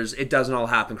trailers, it doesn't all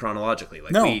happen chronologically.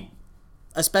 No.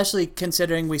 Especially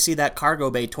considering we see that cargo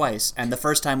bay twice, and the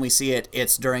first time we see it,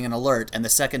 it's during an alert, and the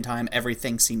second time,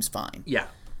 everything seems fine. Yeah.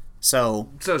 So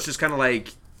it's just kind of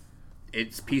like,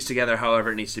 it's pieced together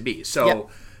however it needs to be. So,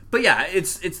 but yeah,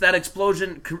 it's that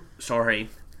explosion,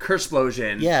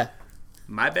 Kersplosion. Yeah.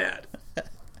 My bad.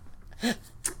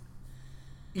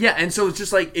 Yeah, and so it's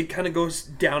just like, it kind of goes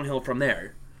downhill from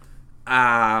there.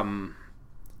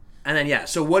 And then,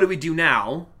 so what do we do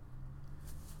now?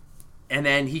 And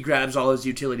then he grabs all his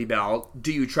utility belt.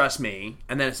 Do you trust me?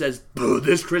 And then it says, Boo,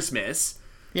 this Christmas.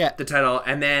 Yeah. The title.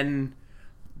 And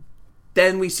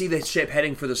then we see the ship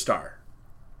heading for the star.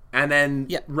 And then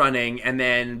running. And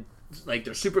then, like,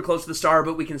 they're super close to the star,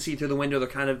 but we can see through the window they're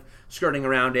kind of skirting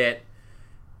around it.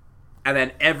 And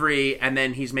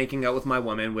then he's making out with my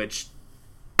woman, which...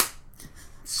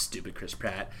 Stupid Chris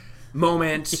Pratt.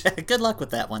 Moment. Yeah, good luck with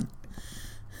that one.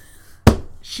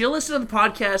 She'll listen to the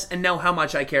podcast and know how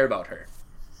much I care about her.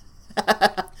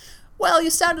 Well, you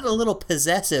sounded a little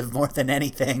possessive more than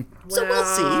anything. So we'll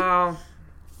see.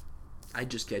 I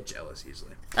just get jealous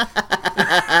easily.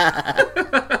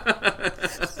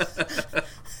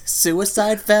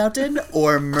 Suicide fountain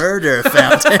or murder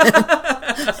fountain?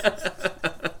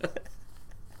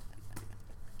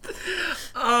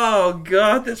 Oh,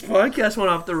 God, this podcast went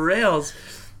off the rails.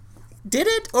 Did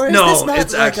it? Or is this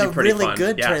not like a really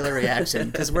good trailer reaction?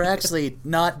 Because we're actually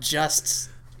not just...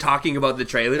 talking about the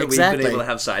trailer. Exactly. We've been able to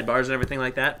have sidebars and everything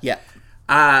like that. Yeah.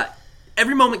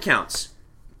 Every moment counts.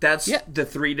 That's the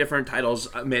 3 different titles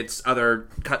amidst other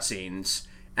cutscenes.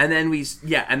 And then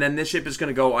and then this ship is going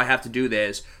to go, I have to do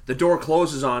this. The door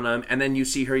closes on him, and then you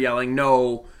see her yelling,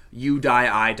 no, you die,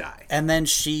 I die. And then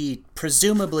she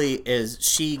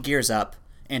she gears up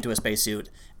into a spacesuit,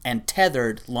 and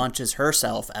Tethered launches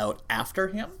herself out after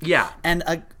him. Yeah. And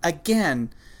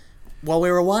again, while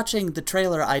we were watching the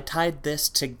trailer, I tied this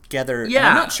together. Yeah.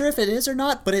 I'm not sure if it is or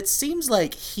not, but it seems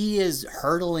like he is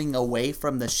hurtling away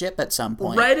from the ship at some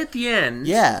point. Right at the end.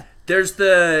 Yeah. There's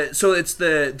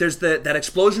that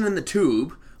explosion in the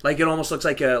tube. Like, it almost looks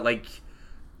like it's like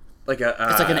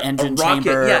an engine rocket.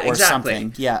 chamber or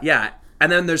something. Yeah. Yeah. And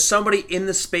then there's somebody in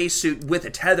the spacesuit with a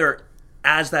tether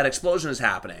as that explosion is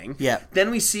happening. Yeah. Then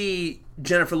we see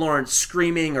Jennifer Lawrence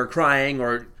screaming or crying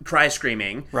or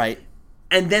screaming. Right.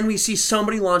 And then we see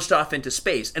somebody launched off into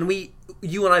space. And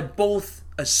you and I both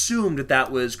assumed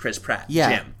that was Chris Pratt.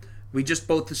 Yeah. Jim. We just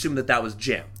both assumed that was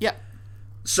Jim. Yeah.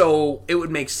 So it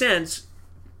would make sense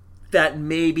that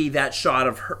maybe that shot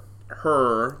of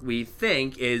her we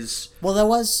think is... Well, that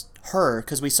was her,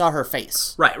 because we saw her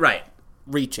face. Right.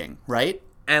 Reaching, right?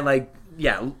 And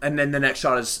and then the next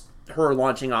shot is her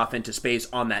launching off into space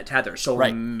on that tether. So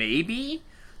maybe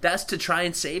that's to try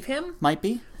and save him? Might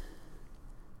be.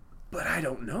 But I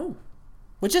don't know.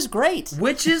 Which is great.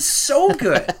 Which is so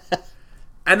good.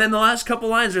 And then the last couple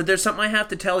lines are, there's something I have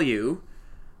to tell you.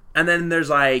 And then there's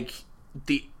like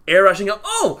the air rushing out.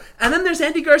 Oh! And then there's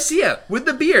Andy Garcia with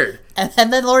the beard.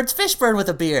 And then Lawrence Fishburne with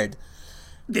a beard.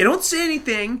 They don't say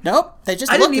anything. Nope. They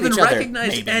just look at each other. I didn't even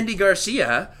recognize Andy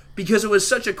Garcia because it was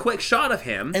such a quick shot of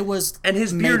him. It was and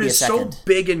his beard is so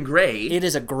big and gray. It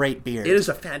is a great beard. It is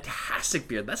a fantastic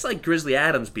beard. That's like Grizzly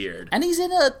Adams' beard. And he's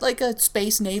in a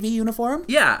Space Navy uniform.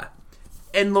 Yeah.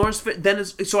 And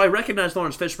so I recognize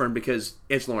Lawrence Fishburne because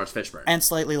it's Lawrence Fishburne. And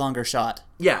slightly longer shot.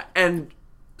 Yeah, and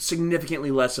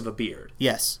significantly less of a beard.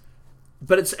 Yes.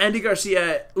 But it's Andy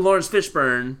Garcia, Lawrence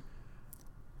Fishburne.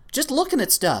 Just looking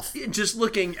at stuff. Just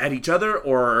looking at each other,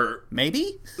 or...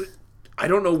 Maybe? I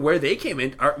don't know where they came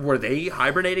in. Were they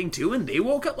hibernating too and they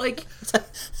woke up like...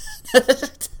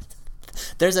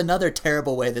 There's another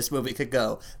terrible way this movie could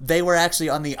go. They were actually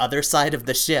on the other side of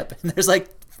the ship. And there's like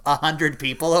 100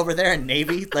 people over there in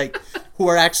Navy, like, who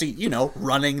are actually,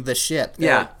 running the ship.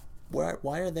 They're like,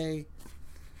 why are they...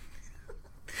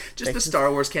 Just the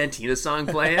Star Wars Cantina song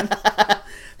playing.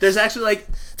 There's actually like...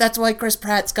 That's why Chris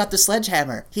Pratt's got the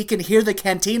sledgehammer. He can hear the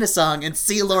Cantina song and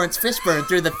see Lawrence Fishburne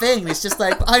through the thing. He's just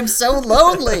like, I'm so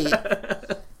lonely.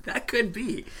 That could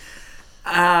be.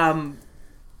 Yeah,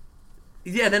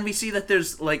 then we see that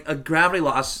there's like a gravity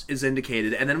loss is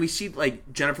indicated. And then we see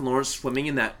like Jennifer Lawrence swimming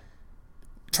in that...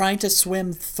 Trying to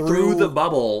swim through the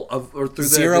bubble or through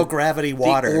zero gravity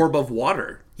water. The orb of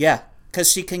water. Yeah. Because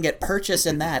she can get purchase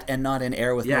in that and not in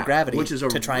air with no gravity, which is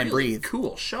to try and breathe.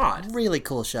 Cool shot. Really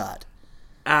cool shot.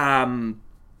 Then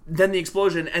the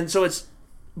explosion, and so it's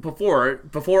before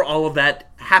all of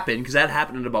that happened, because that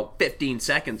happened in about 15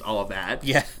 seconds, all of that.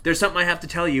 Yeah. There's something I have to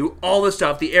tell you. All the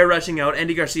stuff, the air rushing out,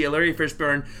 Andy Garcia, Larry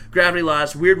Fishburne, gravity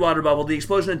loss, weird water bubble, the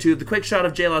explosion in tube, the quick shot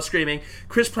of J-Law screaming,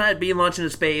 Chris Pratt being launched into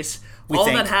space. All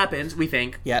that happens, we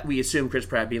think. Yeah. We assume Chris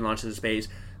Pratt being launched into space.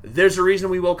 There's a reason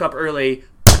we woke up early.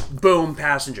 Boom,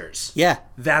 passengers. Yeah.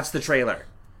 That's the trailer.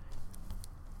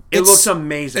 It looks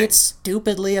amazing. It's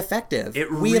stupidly effective.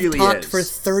 We have talked for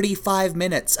 35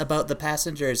 minutes about the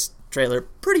Passengers trailer,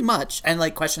 pretty much, and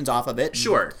like questions off of it.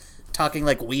 Sure. Talking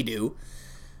like we do.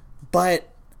 But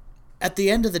at the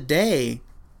end of the day,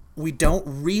 we don't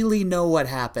really know what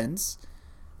happens,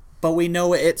 but we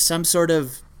know it's some sort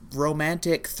of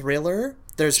romantic thriller.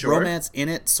 There's romance in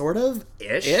it, sort of.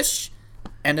 Ish.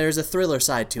 And there's a thriller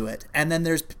side to it. And then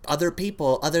there's other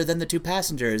people, other than the two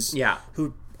passengers,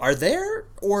 who are there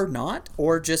or not,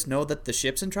 or just know that the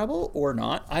ship's in trouble or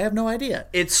not. I have no idea.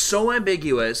 It's so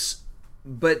ambiguous,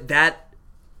 but that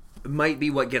might be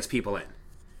what gets people in.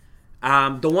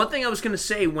 The one thing I was going to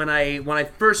say when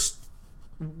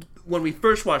we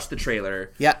first watched the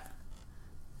trailer,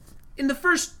 in the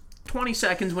first 20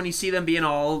 seconds when you see them being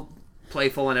all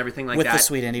playful and everything like that, with the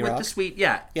sweet indie rock,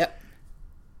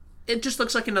 it just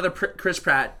looks like another Chris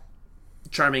Pratt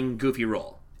charming, goofy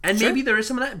role, and maybe there is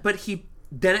some of that, but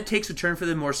then it takes a turn for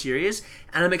the more serious,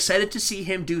 and I'm excited to see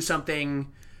him do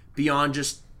something beyond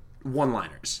just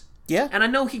one-liners. Yeah. And I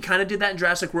know he kind of did that in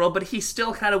Jurassic World, but he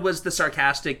still kind of was the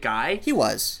sarcastic guy. He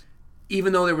was.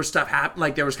 Even though there was stuff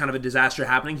like there was kind of a disaster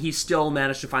happening, he still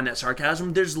managed to find that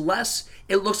sarcasm.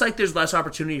 It looks like there's less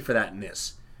opportunity for that in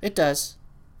this. It does.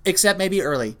 Except maybe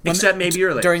early.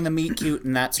 During the meet cute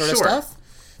and that sort of stuff.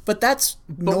 But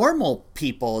normal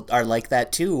people are like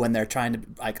that too when they're trying to,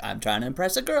 like, I'm trying to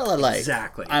impress a girl I like.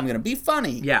 Exactly. I'm going to be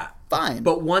funny. Yeah. Fine.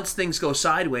 But once things go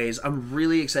sideways, I'm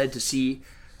really excited to see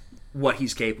what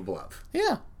he's capable of.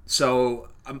 Yeah. So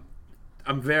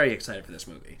I'm very excited for this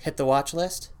movie. Hit the watch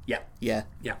list? Yeah. Yeah.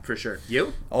 Yeah, for sure.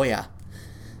 You? Oh, yeah.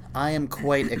 I am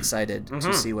quite excited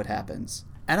to see what happens.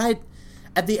 And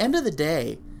at the end of the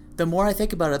day, the more I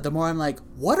think about it, the more I'm like,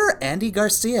 what are Andy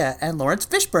Garcia and Lawrence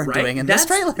Fishburne doing in this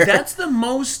trailer? That's the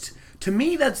most, to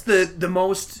me, that's the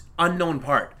most unknown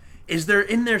part. Is they're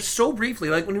in there so briefly.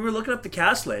 Like, when we were looking up the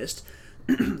cast list,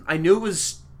 I knew it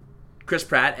was Chris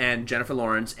Pratt and Jennifer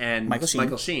Lawrence and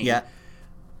Michael Sheen. Yeah.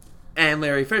 And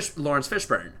Lawrence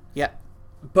Fishburne. Yeah.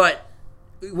 But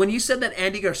when you said that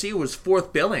Andy Garcia was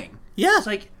fourth billing, it's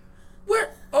like,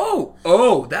 where?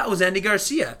 Oh, that was Andy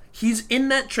Garcia. He's in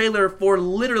that trailer for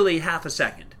literally half a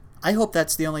second. I hope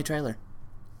that's the only trailer.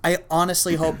 I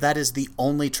honestly hope that is the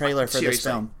only trailer for this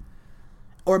film.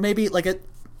 Or maybe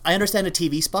I understand a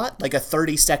TV spot, like a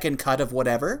 30-second cut of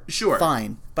whatever. Sure.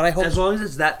 Fine. But I hope, as long as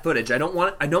it's that footage. I don't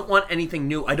want anything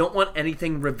new. I don't want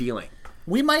anything revealing.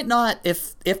 We might not,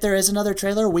 if there is another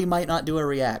trailer, we might not do a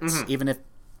react, even if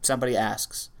somebody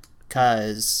asks.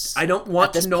 Because I don't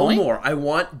want to know more. I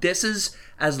want,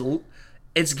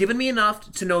 it's given me enough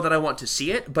to know that I want to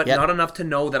see it, but not enough to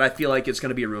know that I feel like it's going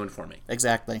to be ruined for me.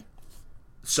 Exactly.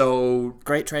 So,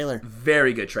 great trailer.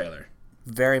 Very good trailer.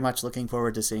 Very much looking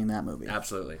forward to seeing that movie.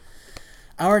 Absolutely.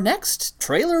 Our next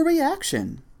trailer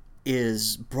reaction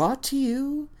is brought to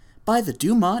you by the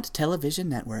Dumont Television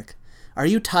Network. Are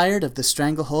you tired of the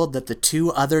stranglehold that the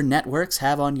two other networks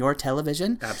have on your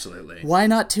television? Absolutely. Why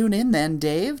not tune in then,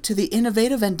 Dave, to the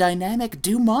innovative and dynamic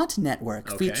Dumont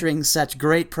Network, featuring such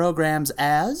great programs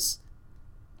as...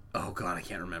 Oh, God, I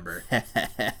can't remember.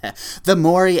 The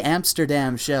Maury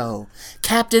Amsterdam Show,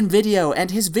 Captain Video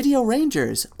and his Video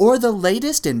Rangers, or the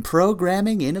latest in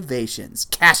programming innovations,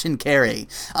 Cash and Carry,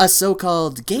 a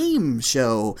so-called game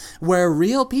show where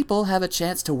real people have a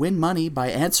chance to win money by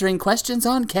answering questions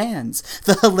on cans,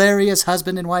 the hilarious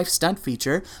husband and wife stunt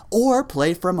feature, or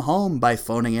play from home by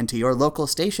phoning into your local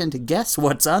station to guess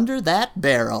what's under that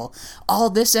barrel. All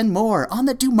this and more on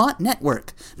the Dumont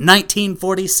Network.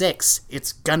 1946.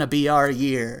 It's gonna be our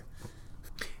year.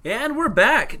 And we're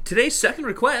back. Today's second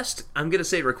request, I'm going to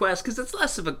say request because it's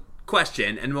less of a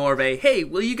question and more of a, hey,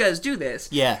 will you guys do this?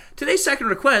 Yeah. Today's second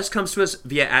request comes to us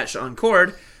via @Shaun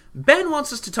Cord. Ben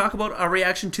wants us to talk about our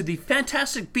reaction to the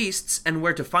Fantastic Beasts and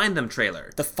Where to Find Them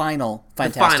trailer. The final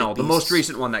Fantastic Beasts. The most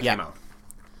recent one that came out.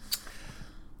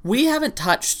 We haven't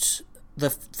touched the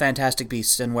Fantastic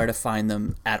Beasts and Where to Find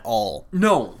Them at all.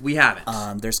 No, we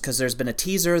haven't. There's been a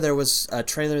teaser. There was a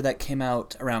trailer that came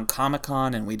out around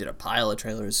Comic-Con, and we did a pile of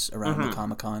trailers around the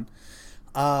Comic-Con.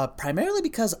 Primarily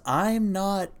because I'm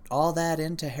not all that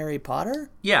into Harry Potter.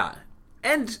 Yeah,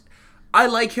 and I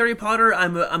like Harry Potter.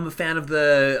 I'm a fan of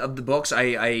the books.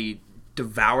 I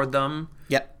devoured them.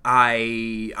 Yep.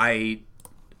 I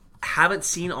haven't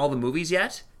seen all the movies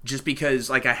yet, just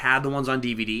because I had the ones on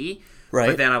DVD. Right.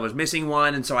 But then I was missing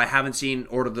one, and so I haven't seen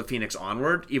Order of the Phoenix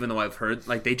onward, even though I've heard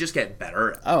they just get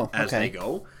better as they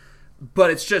go.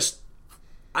 But it's just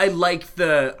I like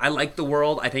the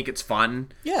world. I think it's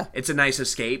fun. Yeah. It's a nice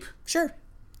escape. Sure.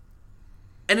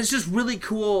 And it's just really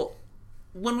cool.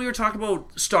 When we were talking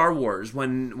about Star Wars,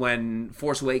 when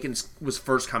Force Awakens was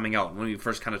first coming out, when we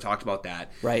first kind of talked about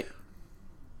that. Right.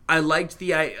 I liked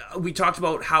we talked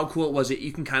about how cool it was that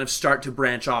you can kind of start to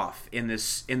branch off in the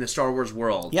Star Wars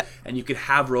world. Yep. And you could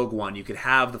have Rogue One, you could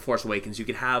have The Force Awakens, you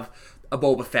could have a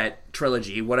Boba Fett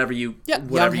trilogy, whatever you Young Han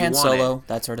wanted. Solo,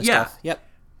 that sort of stuff. Yep.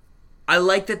 I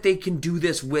like that they can do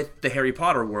this with the Harry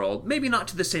Potter world. Maybe not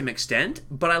to the same extent,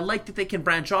 but I like that they can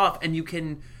branch off and you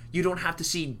don't have to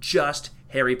see just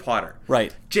Harry Potter.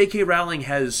 Right. J.K. Rowling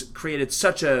has created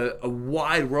such a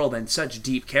wide world and such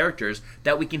deep characters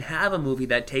that we can have a movie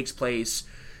that takes place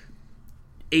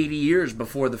 80 years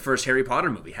before the first Harry Potter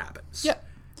movie happens. Yeah.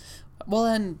 Well,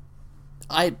 and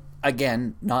I,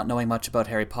 again, not knowing much about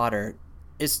Harry Potter,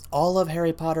 is all of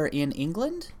Harry Potter in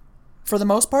England? For the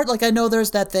most part? Like, I know there's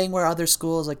that thing where other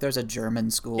schools, like there's a German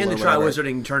school in the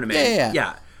Triwizarding Tournament.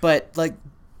 Yeah. But, like,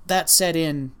 that's set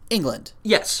in England.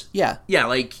 Yes. Yeah. Yeah,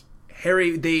 like,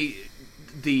 Harry, the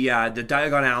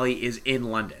Diagon Alley is in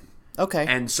London. Okay.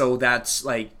 And so that's,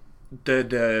 like,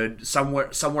 the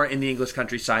somewhere in the English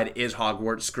countryside is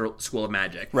Hogwarts School of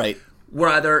Magic. Right. We're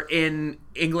either in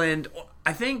England,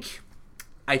 I think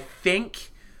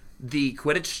the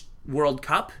Quidditch World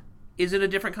Cup is in a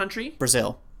different country.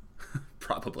 Brazil.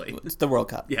 Probably. It's the World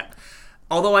Cup. Yeah.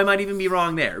 Although I might even be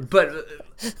wrong there. But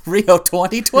Rio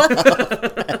 2012.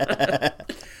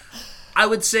 I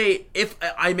would say, if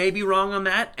I may be wrong on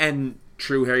that, and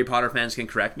true Harry Potter fans can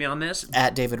correct me on this.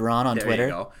 At David Ron on Twitter. There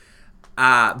you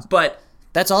go. But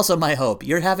that's also my hope.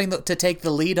 You're having to take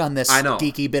the lead on this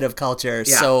geeky bit of culture,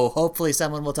 so hopefully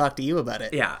someone will talk to you about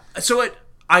it. Yeah. So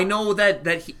I know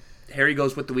that Harry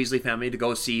goes with the Weasley family to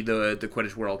go see the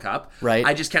Quidditch World Cup. Right.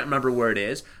 I just can't remember where it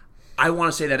is. I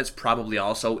want to say that it's probably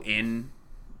also in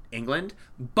England,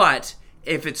 but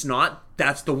if it's not,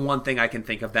 that's the one thing I can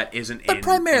think of that isn't But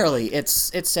primarily,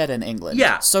 it's set in England.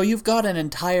 Yeah. So you've got an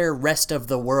entire rest of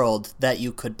the world that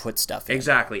you could put stuff in.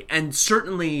 Exactly. And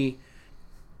certainly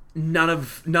none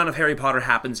of Harry Potter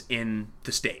happens in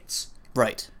the States.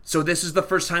 Right. So this is the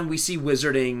first time we see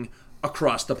wizarding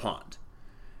across the pond.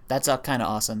 That's kind of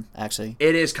awesome, actually.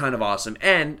 It is kind of awesome.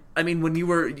 And, I mean, when you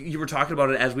were talking about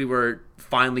it as we were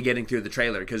finally getting through the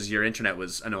trailer, because your internet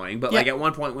was annoying, but, like, at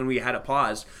one point when we had it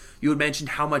paused, you had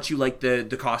mentioned how much you liked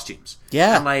the costumes.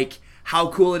 Yeah. And, like,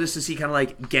 how cool it is to see kind of,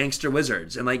 like, gangster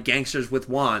wizards and, like, gangsters with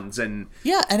wands and...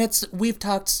 Yeah, and we've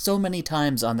talked so many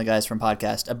times on the Guys from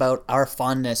Podcast about our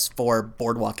fondness for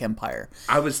Boardwalk Empire.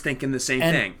 I was thinking the same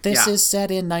thing. This is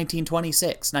set in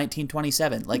 1926,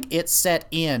 1927. Like, it's set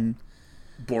in...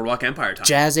 Boardwalk Empire time.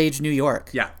 Jazz Age New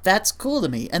York. Yeah. That's cool to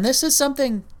me. And this is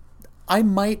something I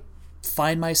might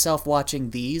find myself watching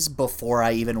these before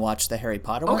I even watch the Harry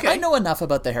Potter one. I know enough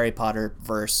about the Harry Potter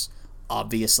verse,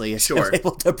 obviously, if I'm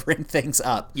able to bring things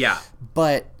up. Yeah.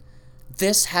 But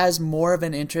this has more of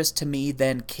an interest to me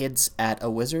than Kids at a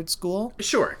Wizard School.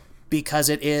 Sure. Because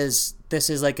this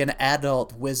is like an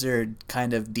adult wizard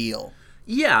kind of deal.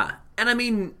 Yeah. And I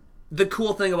mean, the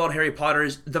cool thing about Harry Potter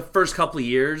is the first couple of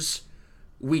years...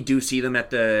 we do see them at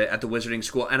the wizarding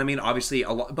school, and I mean, obviously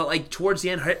a lot, but like towards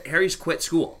the end, Harry's quit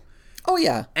school. Oh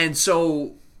yeah, and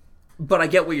so, but I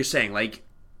get what you're saying. Like,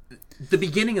 the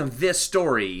beginning of this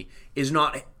story is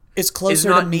not closer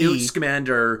to me. Newt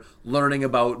Scamander learning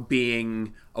about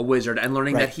being a wizard and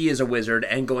learning that he is a wizard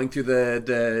and going through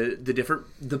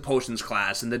the potions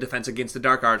class and the defense against the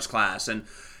dark arts class, and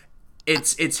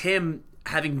it's him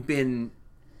having been.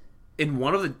 In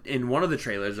one of the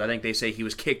trailers, I think they say he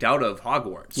was kicked out of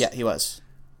Hogwarts. Yeah, he was.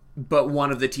 But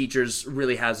one of the teachers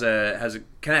really has a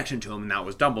connection to him, and that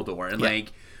was Dumbledore. And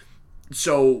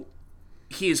so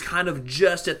he is kind of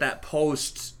just at that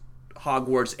post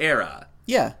Hogwarts era.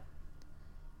 Yeah.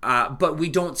 But we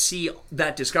don't see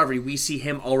that discovery. We see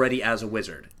him already as a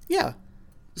wizard. Yeah.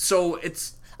 So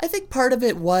I think part of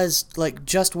it was, like,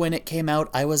 just when it came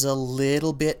out, I was a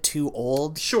little bit too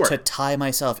old to tie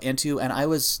myself into, and I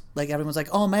was, like, everyone's like,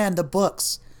 oh man, the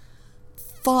books.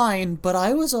 Fine, but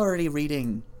I was already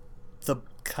reading the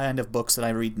kind of books that I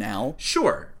read now.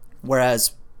 Sure.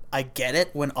 Whereas, I get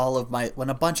it when when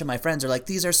a bunch of my friends are like,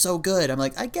 these are so good. I'm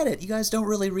like, I get it, you guys don't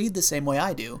really read the same way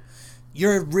I do.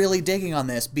 You're really digging on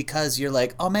this because you're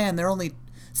like, oh man, they're only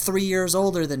 3 years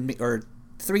older than me, or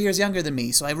 3 years younger than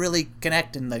me, so I really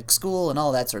connect in like school and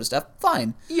all that sort of stuff.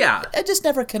 Fine. Yeah. It just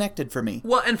never connected for me.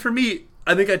 Well, and for me,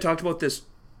 I think I talked about this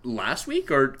last week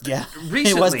or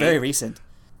recently. It was very recent.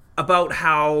 About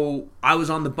how I was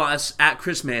on the bus at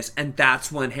Christmas, and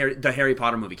that's when the Harry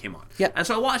Potter movie came on. Yeah. And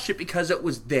so I watched it because it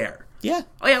was there. Yeah.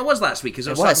 Oh yeah, it was last week because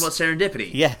I was talking about Serendipity.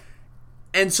 Yeah.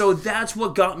 And so that's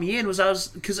what got me in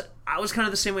because I was kind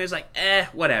of the same way. I was like,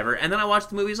 whatever. And then I watched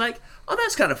the movie. I was like, oh,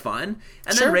 that's kind of fun.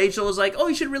 And then Rachel was like, oh,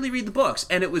 you should really read the books.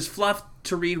 And it was fluff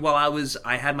to read while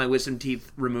I had my wisdom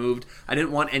teeth removed. I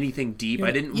didn't want anything deep.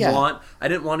 I didn't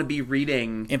want to be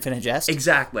reading Infinite Jest.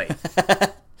 Exactly.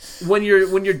 When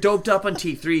you're doped up on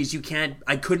T3s,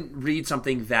 I couldn't read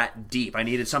something that deep. I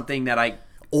needed something that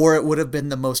or it would have been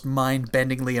the most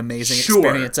mind-bendingly amazing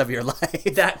experience of your life.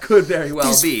 That could very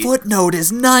well be. This footnote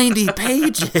is 90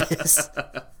 pages.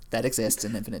 That exists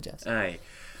in Infinite Jest. Aye.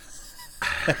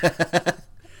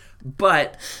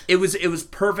 But it was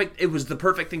perfect. It was the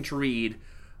perfect thing to read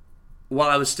while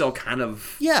I was still kind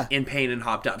of in pain and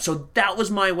hopped up. So that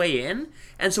was my way in.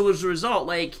 And so as a result,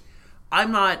 like,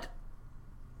 I'm not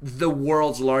the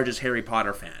world's largest Harry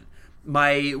Potter fan.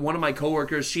 One of my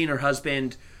coworkers, she and her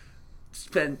husband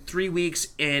spent 3 weeks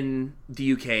in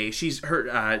the UK.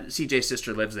 CJ's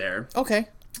sister lives there. Okay.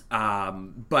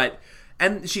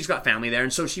 And she's got family there,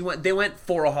 and so they went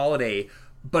for a holiday,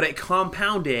 but it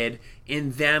compounded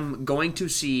in them going to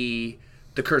see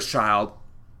The Cursed Child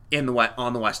on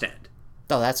the West End.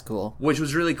 Oh, that's cool. Which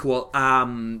was really cool.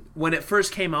 When it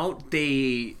first came out,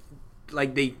 they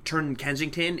turned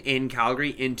Kensington in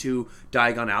Calgary into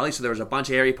Diagon Alley, so there was a bunch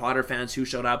of Harry Potter fans who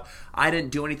showed up. I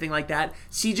didn't do anything like that.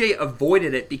 CJ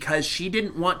avoided it because she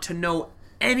didn't want to know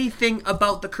anything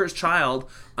about The Cursed Child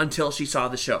until she saw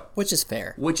the show. Which is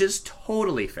fair. Which is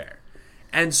totally fair.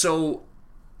 And so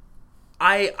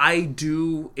I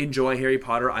do enjoy Harry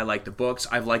Potter. I like the books.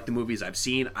 I've liked the movies I've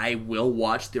seen. I will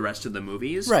watch the rest of the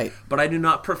movies. Right. But I do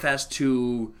not profess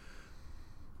to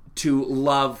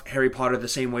love Harry Potter the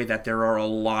same way that there are a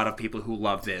lot of people who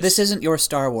love this. This isn't your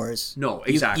Star Wars. No,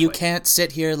 exactly. You can't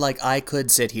sit here like I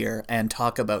could sit here and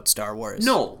talk about Star Wars.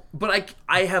 No, but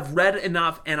I have read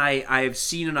enough and I have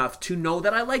seen enough to know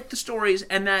that I like the stories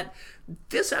and that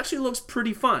this actually looks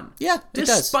pretty fun. Yeah, it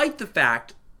does. Despite the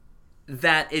fact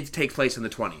that it takes place in the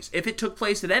 20s. If it took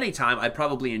place at any time, I'd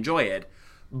probably enjoy it.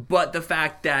 But the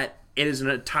fact that it is in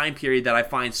a time period that I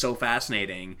find so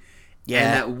fascinating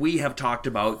and that we have talked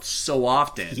about so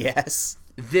often. Yes.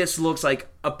 This looks like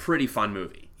a pretty fun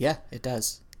movie. Yeah, it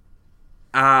does.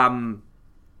 I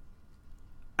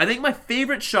think my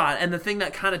favorite shot, and the thing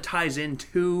that kind of ties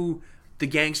into the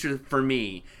gangster for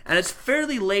me, and it's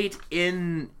fairly late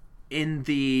in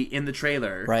the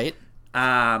trailer. Right.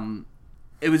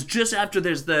 It was just after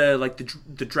there's the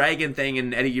dragon thing,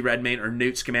 and Eddie Redmayne or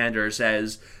Newt Scamander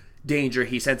says danger.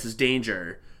 He senses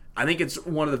danger. I think it's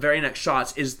one of the very next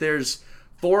shots is there's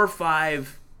 4 or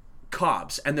 5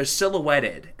 cops, and they're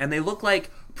silhouetted, and they look like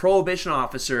Prohibition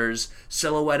officers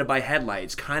silhouetted by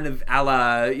headlights, kind of a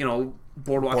la,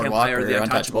 Boardwalk Empire or The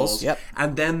Untouchables. Yep.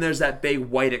 And then there's that big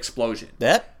white explosion.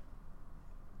 That?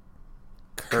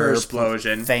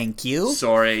 Kersplosion. Thank you.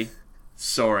 Sorry.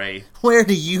 Where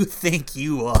do you think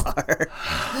you are?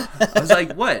 I was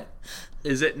like, what?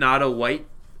 Is it not a white?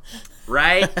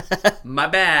 Right? My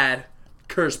bad.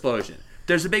 Kersplosion.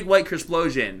 There's a big white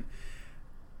kersplosion.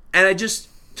 And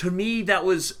to me, that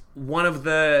was one of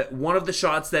the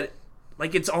shots that,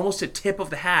 like, it's almost a tip of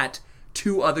the hat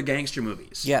to other gangster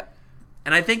movies. Yeah.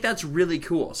 And I think that's really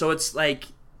cool. So it's like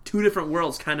 2 different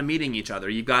worlds kind of meeting each other.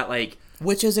 You've got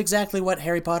which is exactly what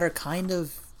Harry Potter kind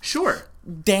of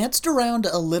danced around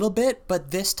a little bit,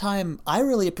 but this time I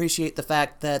really appreciate the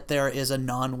fact that there is a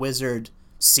non-wizard,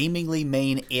 seemingly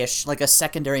main-ish, like a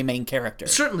secondary main character.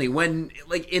 Certainly, when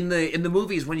in the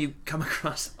movies, when you come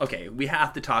across, we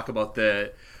have to talk about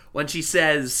when she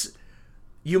says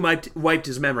you wiped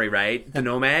his memory, right? The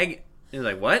no-mag. And you're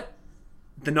like, what?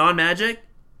 The non-magic?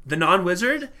 The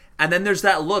non-wizard? And then there's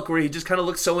that look where he just kind of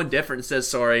looks so indifferent and says,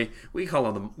 sorry, we call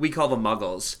them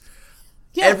muggles.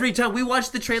 Yeah. Every time. We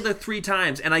watched the trailer 3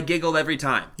 times, and I giggled every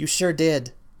time. You sure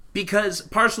did.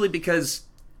 Partially because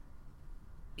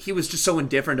he was just so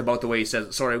indifferent about the way he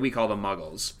says, sorry, we call them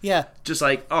muggles. Yeah. Just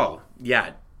like, oh,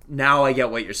 yeah, now I get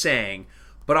what you're saying.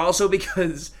 But also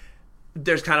because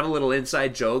there's kind of a little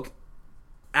inside joke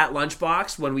at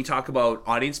Lunchbox when we talk about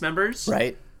audience members.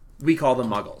 Right. We call them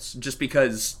muggles. Just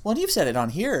because... Well, you've said it on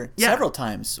here several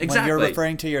times. Exactly. When you're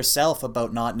referring to yourself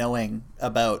about not knowing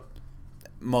about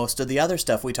most of the other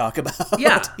stuff we talk about.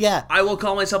 Yeah. Yeah. I will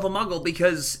call myself a muggle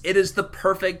because it is the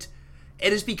perfect...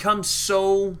 It has become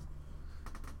so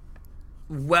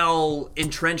well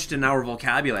entrenched in our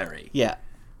vocabulary. Yeah.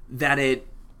 That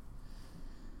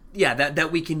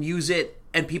that we can use it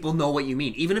and people know what you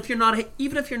mean. Even if you're not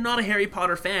a Harry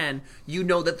Potter fan, you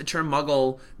know that the term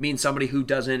muggle means somebody who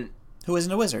isn't a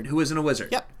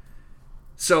wizard. Yep.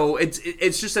 So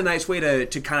it's just a nice way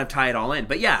to kind of tie it all in.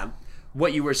 But yeah,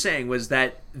 what you were saying was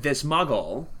that this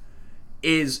muggle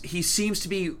he seems to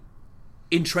be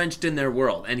entrenched in their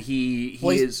world, and he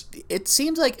is... It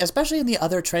seems like, especially in the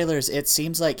other trailers, it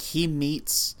seems like he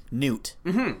meets Newt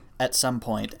at some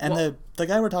point. And the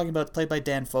guy we're talking about is played by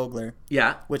Dan Fogler.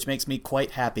 Yeah. Which makes me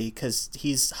quite happy, because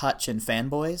he's Hutch in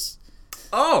Fanboys.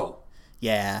 Oh!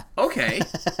 Yeah. Okay.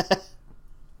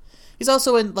 He's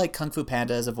also in, Kung Fu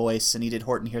Panda as a voice, and he did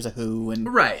Horton Hears a Who,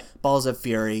 and right. Balls of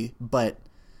Fury, but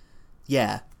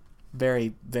Yeah.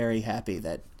 Very, very happy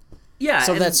that... Yeah.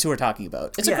 So that's who we're talking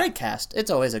about. It's a great cast.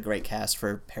 It's always a great cast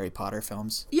for Harry Potter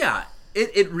films. Yeah,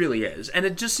 it really is. And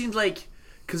it just seems like...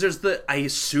 Because there's I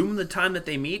assume the time that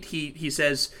they meet, he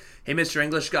says, hey, Mr.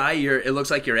 English guy, it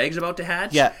looks like your egg's about to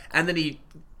hatch. Yeah. And then he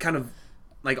kind of,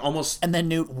 like, almost... And then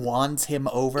Newt wands him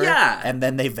over. Yeah. And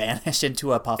then they vanish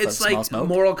into a puff of small It's smoke. like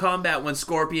Mortal Kombat when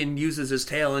Scorpion uses his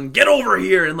tail and get over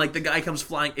here, and, like, the guy comes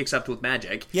flying, except with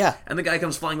magic. Yeah. And the guy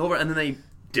comes flying over, and then they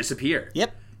disappear.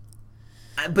 Yep.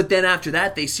 But then after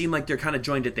that, they seem like they're kind of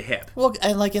joined at the hip. Well,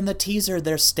 and, like, in the teaser,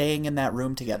 they're staying in that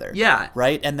room together. Yeah.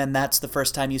 Right? And then that's the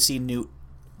first time you see Newt...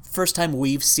 First time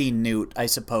we've seen Newt, I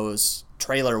suppose,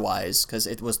 trailer-wise, because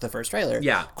it was the first trailer,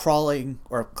 crawling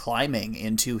or climbing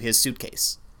into his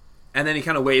suitcase. And then he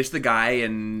kind of waves to the guy,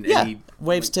 and he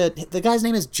waves to... The guy's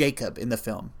name is Jacob in the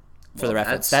film, for the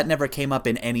reference. That never came up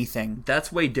in anything.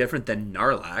 That's way different than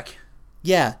Narlac.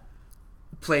 Yeah.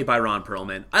 Played by Ron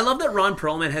Perlman. I love that Ron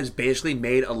Perlman has basically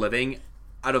made a living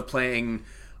out of playing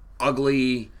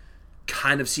ugly,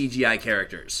 kind of CGI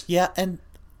characters. Yeah, and...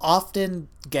 often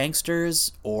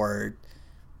gangsters or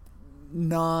he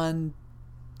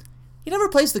never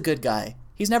plays the good guy.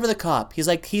 He's never the cop.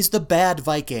 He's the bad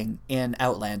Viking in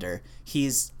Outlander.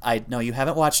 I know you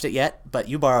haven't watched it yet, but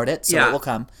you borrowed it, so it will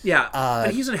come. Yeah,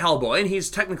 but he's in Hellboy, and he's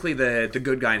technically the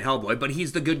good guy in Hellboy, but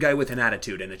he's the good guy with an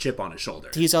attitude and a chip on his shoulder.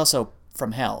 He's also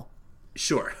from hell.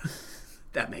 Sure.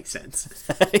 That makes sense.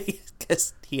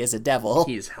 Because he is a devil.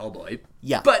 He is Hellboy.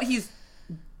 Yeah. But he's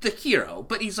the hero,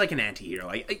 but he's like an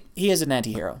anti-hero. He is an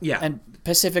anti-hero. Yeah. And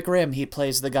Pacific Rim, he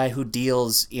plays the guy who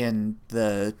deals in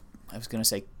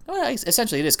essentially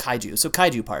it is kaiju. So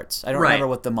kaiju parts. I don't remember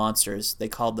what the monsters, they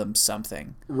called them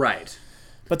something. Right.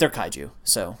 But they're kaiju,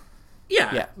 so.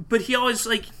 Yeah. But he always,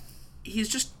 he's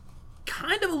just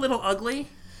kind of a little ugly.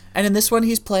 And in this one,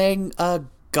 he's playing a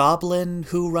goblin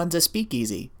who runs a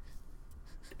speakeasy.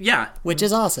 Yeah. Which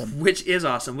is awesome.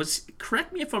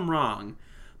 Correct me if I'm wrong,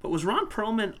 but was Ron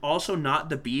Perlman also not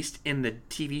the Beast in the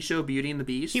TV show Beauty and the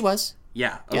Beast? He was.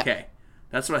 Yeah, okay. Yeah.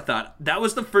 That's what I thought. That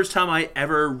was the first time I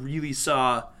ever really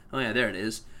saw... Oh, yeah, there it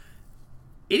is.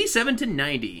 87 to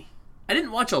 90. I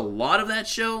didn't watch a lot of that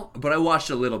show, but I watched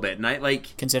a little bit. And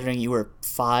Considering you were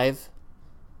 5?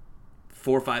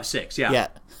 4, 5, 6, yeah.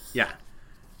 Yeah.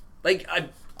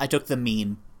 I took the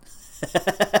mean.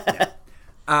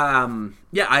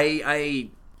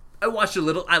 I watched a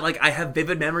little. I have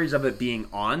vivid memories of it being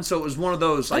on, so it was one of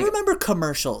those. I remember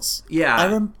commercials. Yeah, I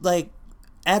remember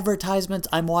advertisements.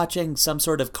 I'm watching some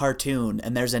sort of cartoon,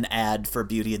 and there's an ad for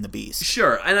Beauty and the Beast.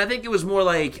 Sure, and I think it was more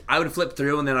like I would flip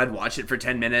through, and then I'd watch it for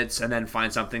 10 minutes, and then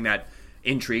find something that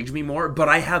intrigued me more. But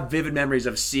I have vivid memories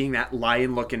of seeing that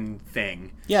lion-looking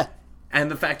thing. Yeah,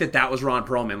 and the fact that was Ron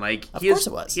Perlman. Of course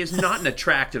it was. He is not an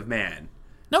attractive man.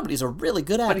 No, but he's a really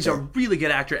good actor. But he's a really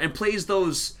good actor and plays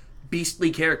those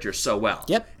beastly characters so well.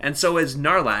 Yep. And so as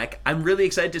Narlac, I'm really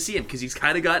excited to see him because he's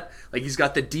kind of got he's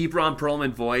got the deep Ron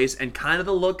Perlman voice and kind of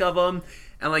the look of him,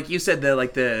 and like you said,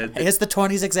 the he has the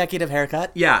 20s executive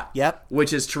haircut. Yeah. Yep.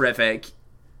 Which is terrific,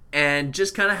 and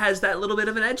just kind of has that little bit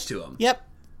of an edge to him. Yep.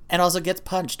 And also gets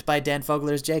punched by Dan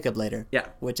Fogler's Jacob later. Yeah.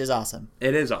 Which is awesome.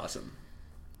 It is awesome.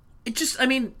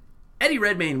 Eddie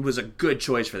Redmayne was a good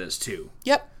choice for this too.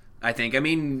 Yep. I think.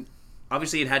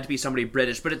 Obviously, it had to be somebody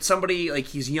British, but it's somebody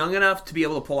he's young enough to be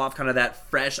able to pull off kind of that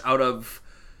fresh out of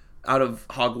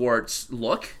Hogwarts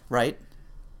look, right?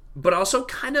 But also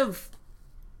kind of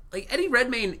Eddie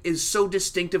Redmayne is so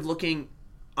distinctive looking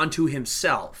unto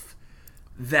himself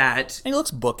that and he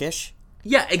looks bookish.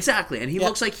 Yeah, exactly, and he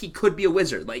looks like he could be a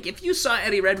wizard. If you saw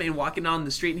Eddie Redmayne walking down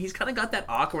the street, and he's kind of got that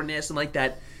awkwardness and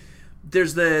that.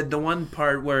 There's the one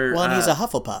part where and he's a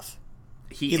Hufflepuff.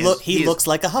 He is looks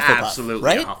like a Hufflepuff, absolutely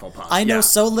right? A Hufflepuff. I know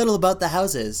so little about the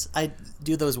houses. I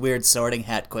do those weird Sorting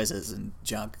Hat quizzes and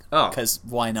junk. Oh, because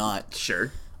why not?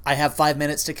 Sure. I have 5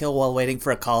 minutes to kill while waiting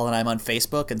for a call, and I'm on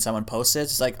Facebook, and someone posts it.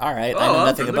 It's all right, I know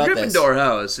nothing about this. The Gryffindor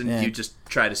house, and you just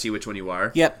try to see which one you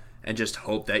are. Yep. And just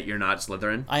hope that you're not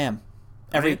Slytherin. I am.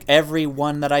 Every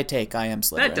one that I take, I am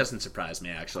Slytherin. That doesn't surprise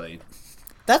me, actually.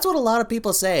 That's what a lot of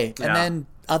people say, and then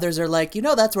others are like,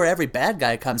 that's where every bad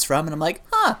guy comes from, and I'm like,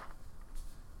 huh.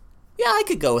 Yeah, I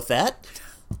could go with that.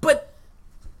 But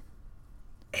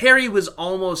Harry was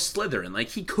almost Slytherin.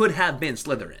 He could have been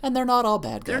Slytherin. And they're not all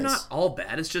bad guys. They're not all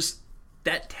bad. It's just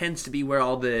that tends to be where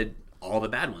all the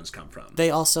bad ones come from.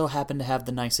 They also happen to have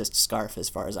the nicest scarf as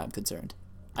far as I'm concerned.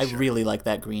 I really like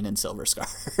that green and silver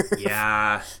scarf.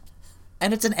 Yeah.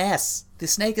 And it's an S. The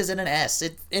snake is in an S.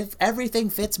 If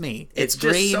everything fits me. It's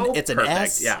green, just so it's perfect. An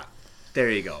S. Yeah. There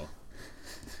you go.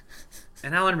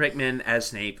 And Alan Rickman as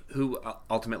Snape, who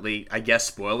ultimately, I guess,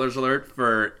 spoilers alert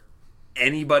for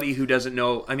anybody who doesn't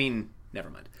know, I mean, never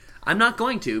mind. I'm not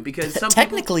going to, because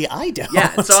technically I don't.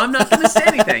 Yeah, so I'm not going to say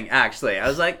anything, actually. I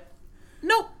was like,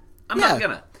 nope, I'm not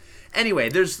going to.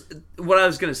 Anyway, what I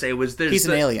was going to say was He's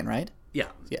an alien, right? Yeah.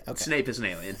 Yeah, okay. Snape is an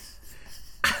alien.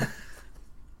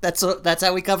 That's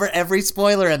how we cover every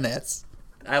spoiler in this.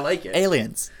 I like it.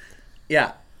 Aliens.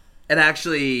 Yeah. And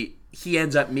actually, he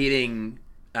ends up meeting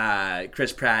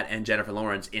Chris Pratt and Jennifer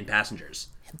Lawrence in Passengers.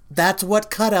 That's what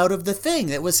cut out of the thing.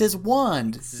 It was his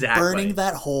wand. Exactly. Burning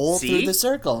that hole through the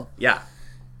circle. Yeah.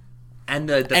 And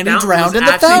the and he drowned in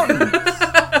the fountain.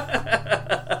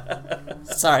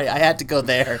 Sorry, I had to go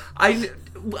there. I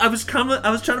was trying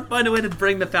to find a way to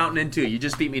bring the fountain in too. You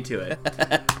just beat me to it.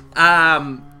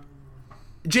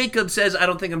 Jacob says, I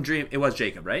don't think I'm dreaming. It was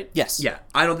Jacob, right? Yes. Yeah.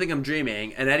 I don't think I'm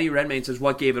dreaming. And Eddie Redmayne says,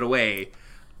 what gave it away?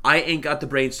 I ain't got the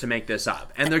brains to make this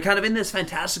up. And they're kind of in this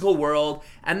fantastical world.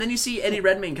 And then you see Eddie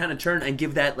Redmayne kind of turn and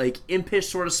give that, like, impish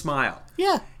sort of smile.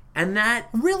 Yeah. And that...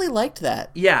 really liked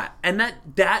that. Yeah. And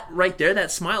that right there,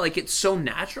 that smile, like, it's so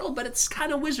natural, but it's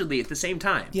kind of wizardly at the same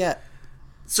time. Yeah.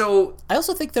 So... I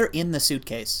also think they're in the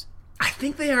suitcase. I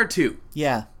think they are, too.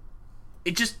 Yeah.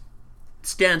 It just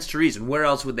stands to reason. Where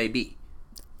else would they be?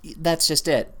 That's just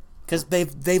it. Because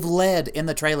they've led in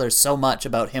the trailers so much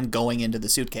about him going into the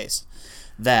suitcase.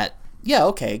 That, yeah,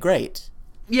 okay, great.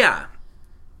 Yeah.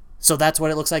 So that's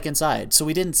what it looks like inside. So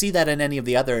we didn't see that in any of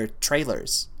the other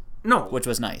trailers. No. Which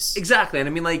was nice. Exactly. And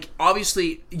I mean, like,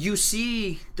 obviously, you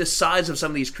see the size of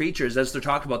some of these creatures as they're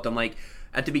talking about them. Like,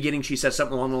 at the beginning, she says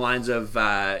something along the lines of,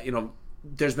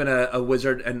 there's been a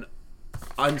wizard, an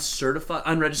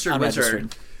unregistered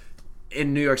wizard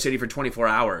in New York City for 24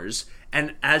 hours.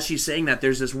 And as she's saying that,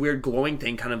 there's this weird glowing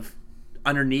thing kind of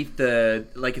underneath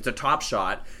like it's a top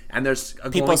shot, and there's a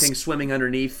glowing thing swimming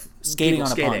underneath, skating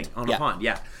on a pond.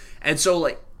 Yeah. And so,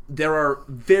 like, there are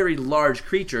very large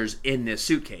creatures in this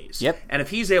suitcase. Yep. And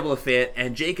if he's able to fit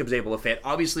and Jacob's able to fit,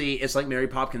 obviously it's like Mary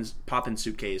Poppins'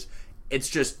 suitcase. It's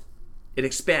just, it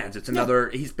expands. It's another,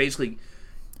 he's basically,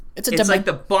 it's like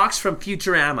the box from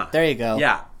Futurama. There you go.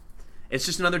 Yeah. It's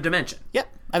just another dimension. Yep.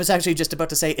 I was actually just about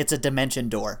to say it's a dimension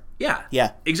door. Yeah.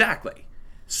 Yeah. Exactly.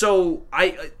 So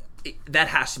that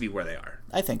has to be where they are.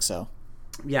 I think so.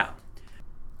 Yeah.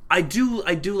 I do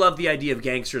love the idea of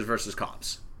gangsters versus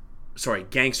cops. Sorry,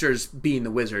 gangsters being the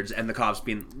wizards and the cops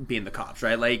being the cops,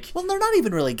 right? Like, well, they're not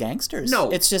even really gangsters. No.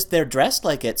 It's just they're dressed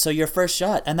like it. So your first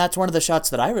shot, and that's one of the shots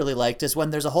that I really liked, is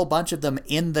when there's a whole bunch of them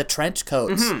in the trench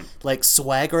coats, like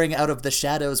swaggering out of the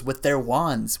shadows with their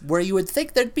wands, where you would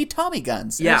think there'd be Tommy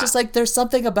guns. And it's just like, there's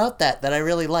something about that I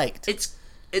really liked.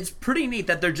 It's pretty neat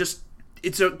that they're just,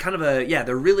 it's a kind of a,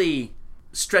 they're really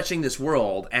stretching this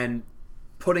world and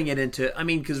putting it into, I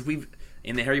mean, because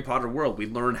in the Harry Potter world, we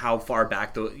learn how far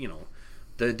back the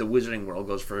wizarding world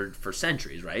goes for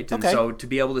centuries, right? And so to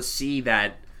be able to see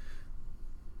that,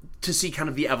 to see kind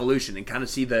of the evolution and kind of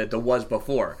see the was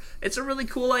before, it's a really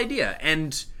cool idea.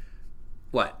 And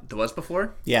what, the was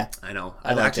before? Yeah. I know.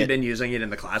 I've actually been using it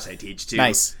in the class I teach too.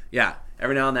 Nice. Yeah.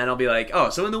 Every now and then I'll be like, oh,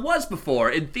 so in the was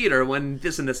before, in theater, when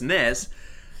this and this and this,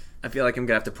 I feel like I'm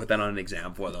going to have to put that on an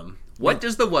exam for them. What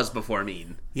does the was before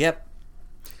mean? Yep.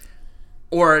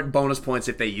 Or bonus points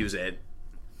if they use it.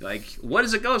 Like, what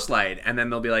is a ghost light? And then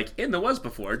they'll be like, in the was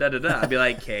before, da-da-da. I'll be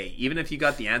like, hey, even if you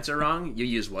got the answer wrong, you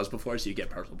used was before, so you get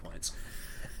partial points.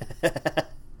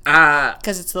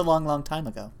 Because it's the long, long time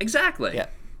ago. Exactly. Yeah.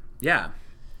 Yeah.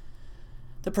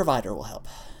 The provider will help.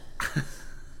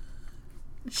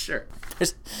 Sure.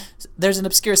 There's an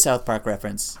obscure South Park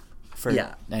reference for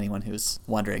anyone who's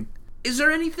wondering. Is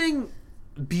there anything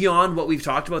beyond what we've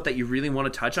talked about that you really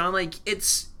want to touch on? Like,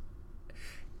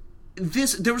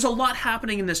 there was a lot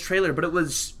happening in this trailer, but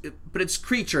it's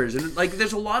creatures, and like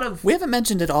there's a lot of... We haven't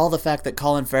mentioned at all the fact that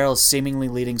Colin Farrell's seemingly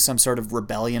leading some sort of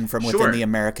rebellion from within the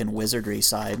American wizardry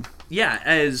side. Yeah,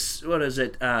 as, what is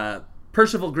it,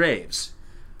 Percival Graves.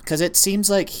 Because it seems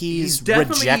like he's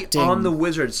definitely rejecting... on the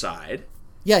wizard side.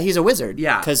 Yeah, he's a wizard.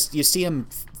 Yeah. Because you see him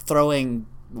throwing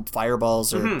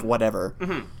fireballs or whatever.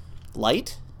 Mm-hmm.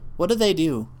 Light? What do they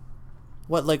do?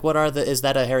 Is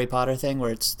that a Harry Potter thing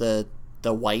where it's the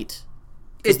white?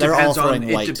 It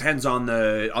depends on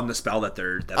the spell that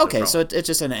they're okay, so it's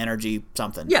just an energy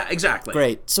something. Yeah, exactly.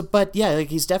 Great. So, but yeah, like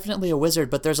he's definitely a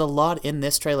wizard, but there's a lot in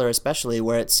this trailer especially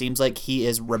where it seems like he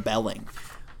is rebelling.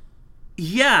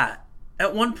 Yeah.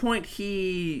 At one point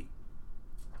he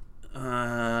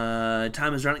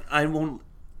time is running. I won't.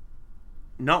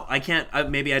 No, I can't.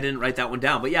 Maybe I didn't write that one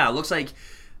down. But yeah, it looks like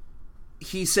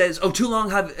he says, "Oh, too long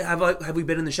have we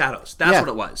been in the shadows?" That's what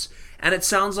it was, and it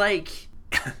sounds like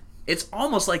it's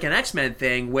almost like an X-Men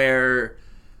thing where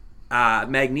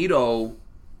Magneto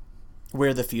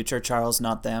We're the future, Charles,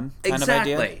 not them kind of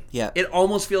idea. Exactly. Yeah. It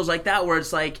almost feels like that, where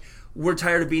it's like, we're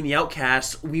tired of being the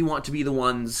outcasts. We want to be the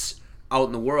ones out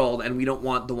in the world, and we don't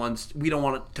want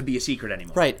it to be a secret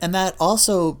anymore. Right. And that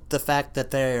also, the fact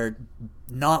that they're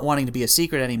not wanting to be a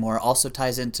secret anymore also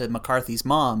ties into McCarthy's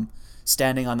mom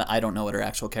standing on the, I don't know what her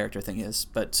actual character thing is,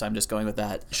 but so I'm just going with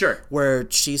that. Sure. Where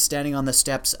she's standing on the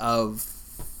steps of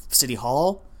City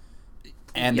Hall,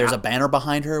 and there's a banner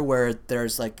behind her where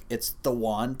there's like, it's the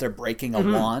wand, they're breaking a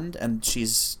wand, and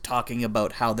she's talking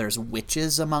about how there's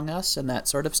witches among us and that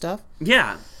sort of stuff.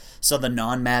 Yeah. So the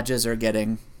non-mages are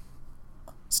getting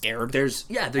scared. They're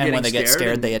and getting when they get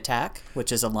scared, and they attack,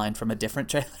 which is a line from a different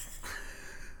trailer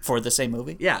for the same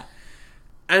movie. Yeah.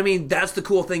 I mean, that's the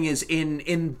cool thing is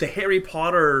in the Harry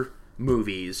Potter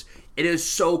movies, it is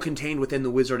so contained within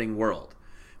the wizarding world.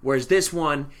 Whereas this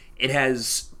one, it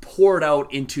has poured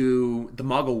out into the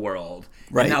Muggle world.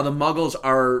 Right. And now the Muggles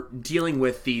are dealing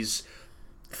with these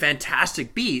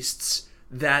fantastic beasts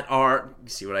that are...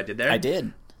 See what I did there? I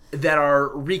did. That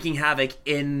are wreaking havoc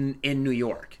in New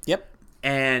York. Yep.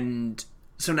 And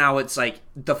so now it's like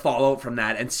the fallout from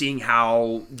that, and seeing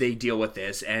how they deal with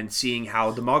this, and seeing how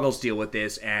the Muggles deal with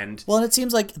this, and... Well, and it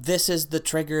seems like this is the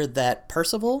trigger that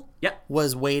Percival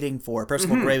was waiting for.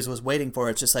 Percival Graves was waiting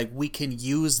for. It's just like, we can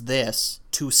use this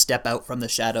to step out from the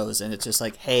shadows, and it's just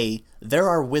like, hey, there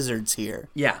are wizards here.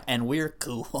 Yeah. And we're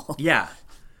cool. Yeah.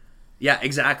 Yeah,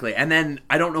 exactly. And then,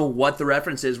 I don't know what the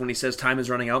reference is when he says, time is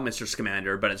running out, Mr.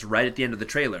 Scamander, but it's right at the end of the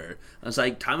trailer. I was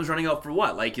like, time is running out for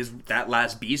what? Like, is that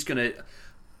last beast gonna...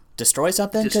 Destroy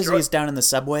something? Because he's down in the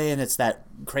subway and it's that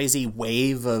crazy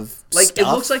wave of like stuff?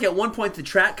 It looks like at one point the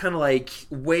track kind of like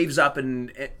waves up,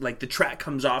 and like the track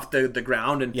comes off the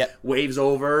ground and waves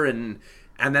over, and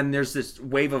then there's this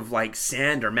wave of like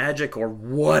sand or magic or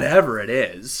whatever it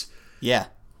is. Yeah.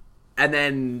 And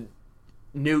then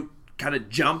Newt kind of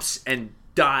jumps and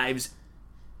dives,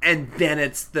 and then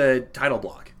it's the title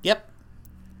block. Yep.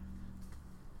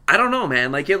 I don't know,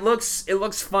 man. Like, it looks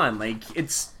fun. Like,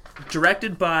 it's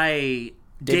directed by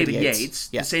David Yates,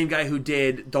 the same guy who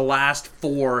did the last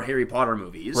 4 Harry Potter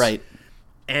movies. Right.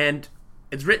 And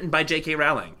it's written by J.K.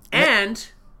 Rowling. And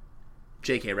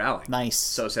J.K. Rowling. Nice.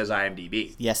 So says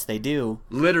IMDb. Yes, they do.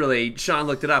 Literally, Shaun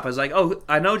looked it up. I was like, oh,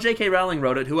 I know J.K. Rowling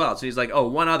wrote it. Who else? And he's like, oh,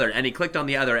 one other. And he clicked on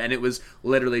the other, and it was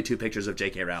literally 2 pictures of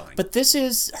J.K. Rowling. But this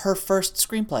is her first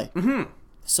screenplay. Mm-hmm.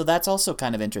 So that's also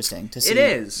kind of interesting to see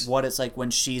what it's like when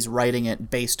she's writing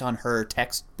it based on her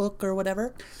textbook or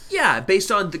whatever. Yeah,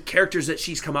 based on the characters that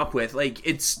she's come up with. Like,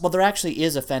 it's... Well, there actually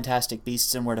is a Fantastic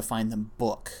Beasts and Where to Find Them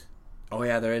book. Oh,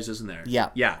 yeah, there is, isn't there?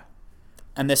 Yeah. Yeah.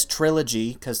 And this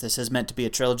trilogy, because this is meant to be a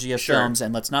trilogy of films,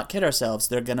 and let's not kid ourselves,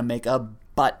 they're going to make a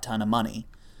butt ton of money.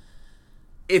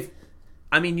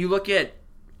 You look at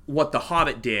what The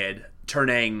Hobbit did,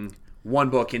 turning one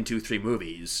book into 3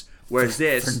 movies... Whereas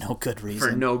this... For no good reason.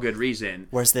 For no good reason.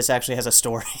 Whereas this actually has a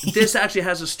story. This actually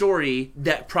has a story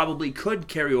that probably could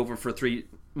carry over for 3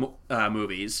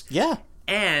 movies. Yeah.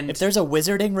 And... if there's a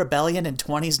wizarding rebellion in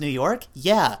 20s New York,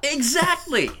 yeah.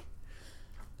 Exactly!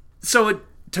 So,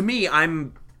 to me,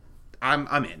 I'm in.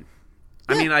 Yeah.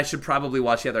 I mean, I should probably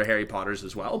watch the other Harry Potters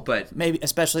as well, but... Maybe,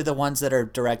 especially the ones that are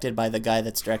directed by the guy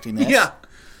that's directing this. Yeah.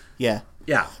 Yeah.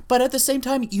 Yeah. But at the same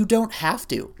time, you don't have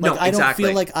to. Like, no, I exactly. don't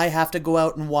feel like I have to go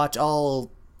out and watch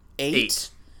all 8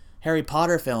 Harry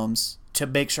Potter films to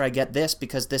make sure I get this,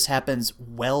 because this happens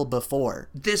well before.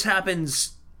 This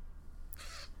happens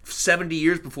 70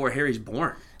 years before Harry's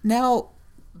born. Now,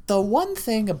 the one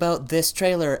thing about this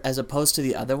trailer as opposed to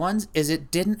the other ones is it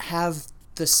didn't have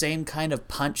the same kind of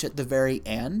punch at the very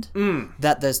end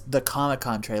that the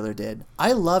Comic-Con trailer did.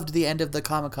 I loved the end of the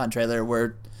Comic-Con trailer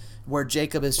where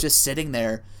Jacob is just sitting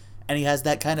there and he has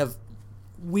that kind of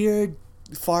weird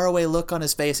faraway look on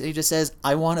his face and he just says,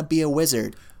 I want to be a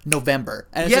wizard, November.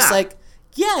 And it's just like,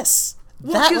 yes,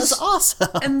 that was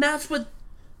awesome. And that's what,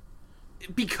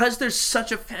 because there's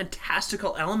such a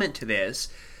fantastical element to this,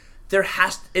 it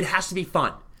has to be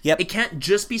fun. Yep. It can't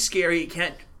just be scary. It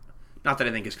can't, not that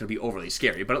I think it's going to be overly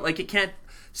scary, but it can't,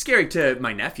 scary to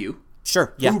my nephew.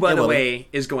 Sure. Yeah. Who, by the way,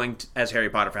 is going as Harry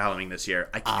Potter for Halloween this year.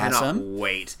 I cannot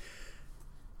wait.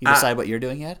 You decide what you're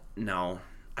doing yet? No.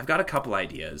 I've got a couple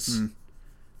ideas.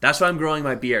 That's why I'm growing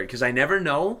my beard, because I never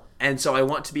know, and so I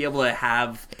want to be able to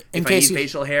have, if I need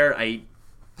facial hair,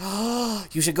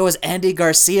 You should go as Andy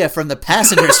Garcia from the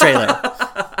Passengers trailer.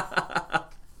 I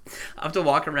have to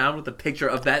walk around with a picture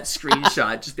of that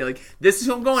screenshot, just be like, this is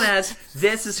who I'm going as,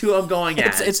 this is who I'm going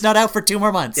as. It's not out for 2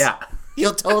 more months. Yeah.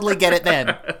 You'll totally get it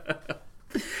then.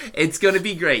 It's going to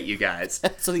be great, you guys.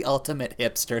 So the ultimate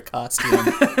hipster costume.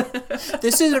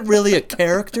 This isn't really a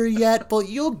character yet, but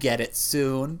you'll get it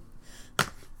soon.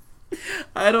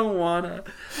 I don't wanna.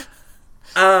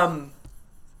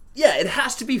 Yeah, it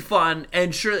has to be fun,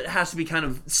 and sure, it has to be kind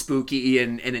of spooky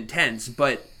and intense,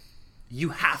 but you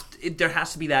have to, there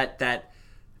has to be that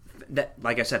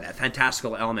like I said, that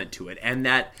fantastical element to it, and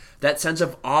that sense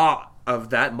of awe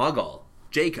of that muggle,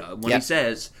 Jacob, when he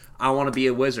says, I want to be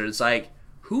a wizard. It's like,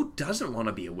 who doesn't want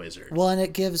to be a wizard? Well, and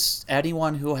it gives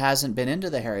anyone who hasn't been into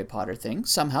the Harry Potter thing,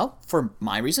 somehow, for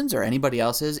my reasons or anybody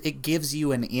else's, it gives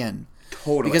you an in.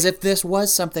 Totally. Because if this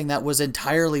was something that was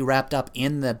entirely wrapped up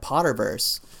in the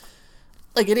Potterverse,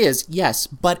 like it is, yes,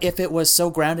 but if it was so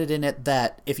grounded in it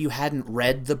that if you hadn't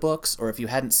read the books or if you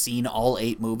hadn't seen all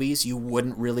 8 movies, you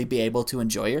wouldn't really be able to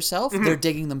enjoy yourself, they're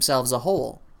digging themselves a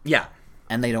hole. Yeah.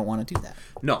 And they don't want to do that.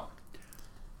 No.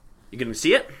 You going to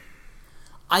see it?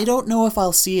 I don't know if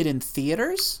I'll see it in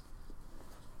theaters,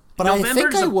 but I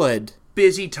think I would.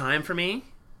 Busy time for me.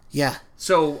 Yeah.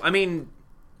 So, I mean,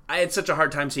 I had such a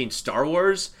hard time seeing Star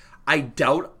Wars. I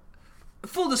doubt,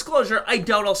 full disclosure, I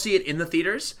doubt I'll see it in the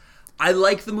theaters. I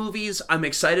like the movies. I'm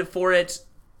excited for it.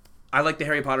 I like the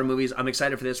Harry Potter movies. I'm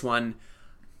excited for this one.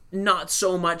 Not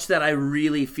so much that I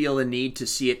really feel the need to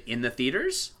see it in the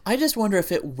theaters. I just wonder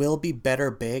if it will be better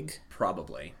big.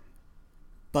 Probably.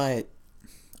 But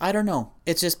I don't know.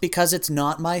 It's just because it's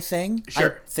not my thing.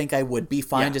 Sure. I think I would be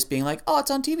fine just being like, oh, it's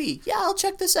on TV. Yeah, I'll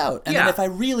check this out. And then if I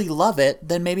really love it,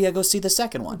 then maybe I go see the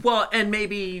second one. Well, and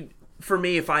maybe for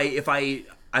me, if I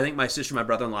think my sister and my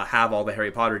brother-in-law have all the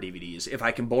Harry Potter DVDs. If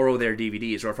I can borrow their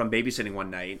DVDs, or if I'm babysitting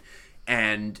one night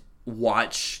and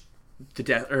watch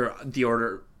the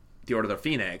Order of the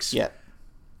Phoenix,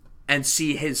 and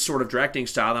see his sort of directing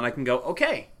style, then I can go,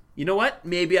 okay, you know what?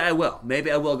 Maybe I will.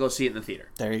 Maybe I will go see it in the theater.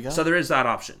 There you go. So there is that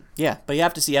option. Yeah, but you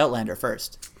have to see Outlander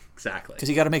first. Exactly. Because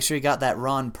you got to make sure you got that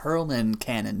Ron Perlman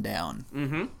canon down.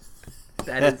 Mm-hmm.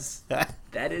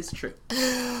 That is true.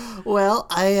 Well,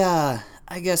 I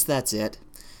guess that's it.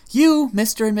 You,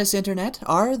 Mr. and Miss Internet,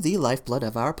 are the lifeblood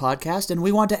of our podcast, and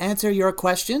we want to answer your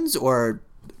questions, or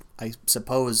I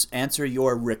suppose answer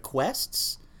your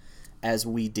requests, as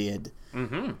we did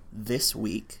this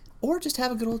week, or just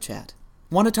have a good old chat.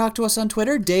 Want to talk to us on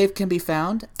Twitter? Dave can be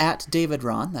found at David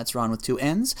Ron, that's Ron with 2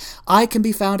 N's. I can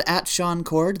be found at Shaun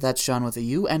Cord, that's Shaun with a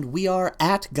U, and we are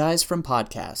at Guys From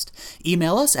Podcast.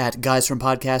 Email us at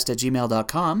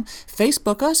guysfrompodcast@gmail.com,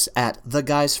 Facebook us at The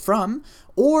Guys From,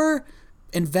 or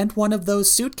invent one of those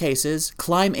suitcases,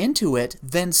 climb into it,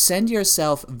 then send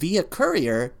yourself via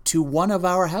courier to one of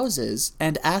our houses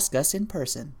and ask us in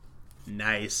person.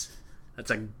 Nice.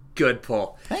 That's a good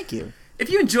pull. Thank you. If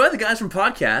you enjoy the Guys From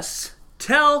Podcasts,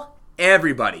 tell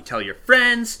everybody. Tell your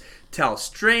friends, tell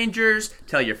strangers,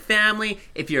 tell your family.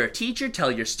 If you're a teacher,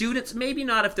 tell your students. Maybe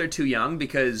not if they're too young,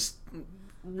 because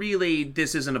really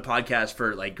this isn't a podcast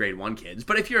for like grade 1 kids.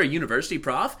 But if you're a university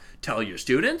prof, tell your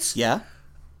students. Yeah.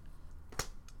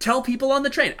 Tell people on the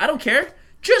train. I don't care.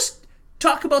 Just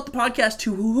talk about the podcast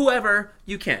to whoever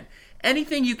you can.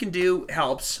 Anything you can do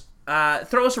helps.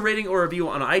 Throw us a rating or review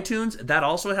on iTunes. That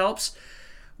also helps.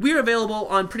 We are available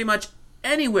on pretty much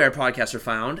anywhere podcasts are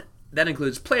found. That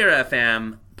includes Player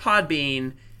FM,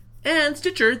 Podbean, and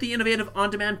Stitcher, the innovative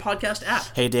on-demand podcast app.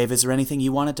 Hey, Dave, is there anything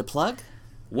you wanted to plug?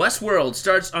 Westworld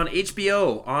starts on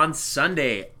HBO on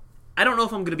Sunday. I don't know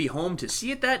if I'm going to be home to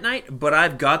see it that night, but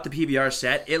I've got the PVR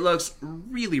set. It looks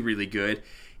really, really good.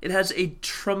 It has a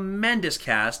tremendous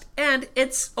cast, and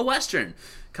it's a Western.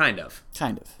 Kind of.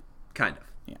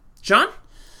 Yeah. Shaun?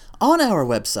 On our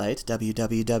website,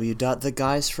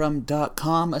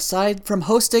 www.theguysfrom.com, aside from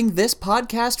hosting this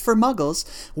podcast for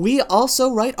Muggles, we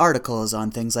also write articles on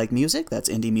things like music. That's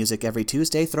indie music every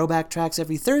Tuesday, throwback tracks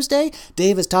every Thursday.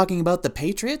 Dave is talking about the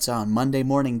Patriots on Monday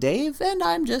Morning Dave, and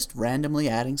I'm just randomly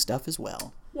adding stuff as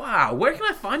well. Wow, where can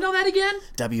I find all that again?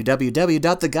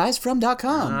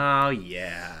 www.theguysfrom.com. Oh,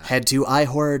 yeah. Head to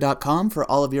ihorror.com for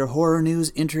all of your horror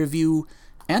news, interview,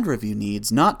 and review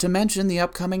needs, not to mention the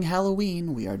upcoming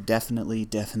Halloween. We are definitely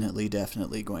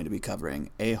going to be covering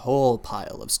a whole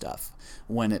pile of stuff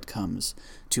when it comes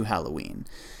to Halloween.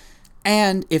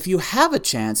 And if you have a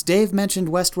chance, Dave mentioned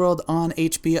Westworld on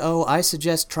HBO. I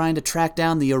suggest trying to track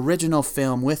down the original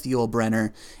film with Yul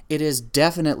Brynner. It is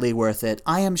definitely worth it.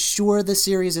 I am sure the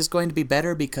series is going to be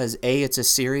better because A, it's a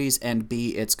series, and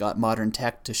B, it's got modern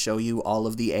tech to show you all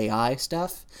of the AI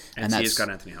stuff. And C, it's got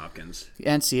Anthony Hopkins.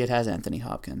 And C, it has Anthony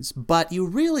Hopkins. But you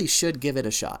really should give it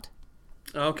a shot.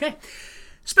 Okay.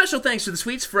 Special thanks to The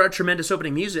Sweets for our tremendous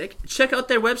opening music. Check out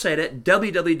their website at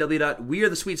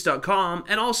www.wearethesweets.com.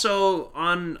 And also,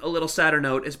 on a little sadder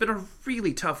note, it's been a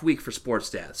really tough week for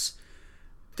sports deaths.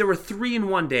 There were 3 in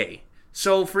one day.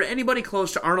 So for anybody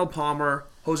close to Arnold Palmer,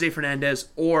 Jose Fernandez,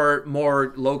 or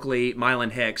more locally,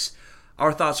 Mylan Hicks,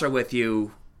 our thoughts are with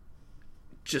you.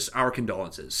 just our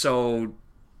condolences. So,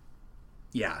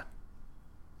 yeah.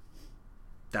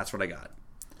 That's what I got.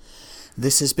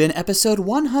 This has been episode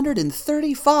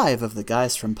 135 of the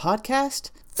Guys from Podcast,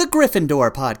 the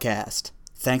Gryffindor Podcast.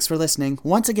 Thanks for listening.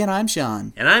 Once again, I'm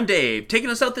Shaun. And I'm Dave. Taking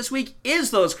us out this week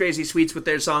is Those Crazy Sweets with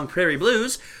their song Prairie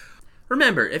Blues.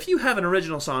 Remember, if you have an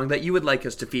original song that you would like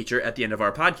us to feature at the end of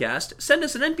our podcast, send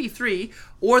us an MP3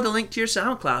 or the link to your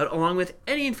SoundCloud along with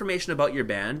any information about your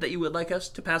band that you would like us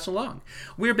to pass along.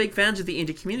 We're big fans of the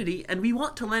indie community and we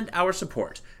want to lend our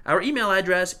support. Our email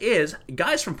address is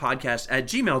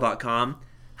guysfrompodcast@gmail.com.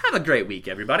 Have a great week,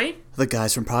 everybody. The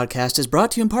Guys from Podcast is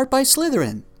brought to you in part by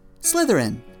Slytherin.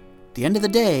 Slytherin. At the end of the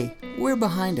day, we're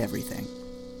behind everything.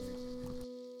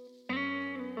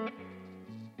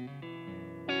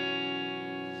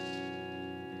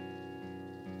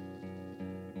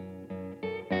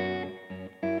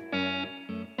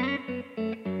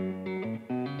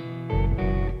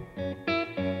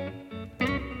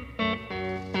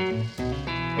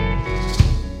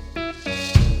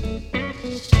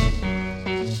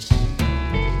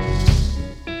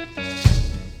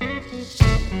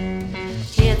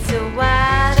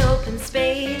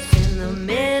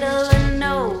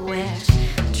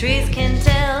 Trees can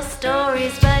tell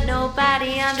stories, but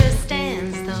nobody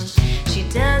understands them. She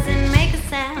doesn't make a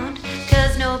sound,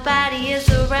 'cause nobody is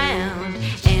around.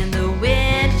 And the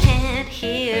wind can't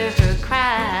hear her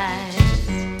cries.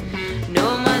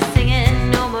 No more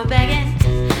singing, no more begging.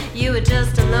 You were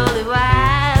just a lowly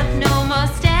wife. No more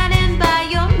standing by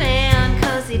your man,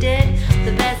 'cause he did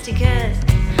the best he could.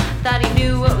 Thought he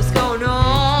knew what was going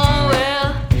on.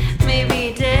 Well, maybe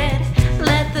he did.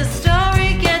 Let the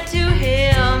story get to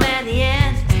him. At the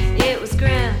end, it was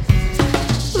grim.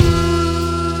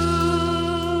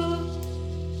 Ooh,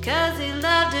 'cause he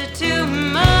loved her too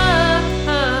much.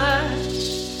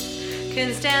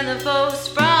 Couldn't stand the force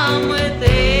from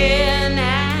within.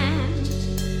 And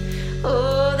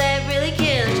oh, that really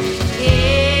killed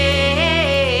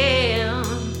him.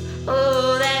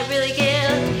 Oh, that really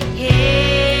killed him.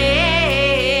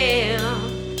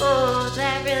 Oh,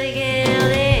 that really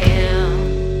killed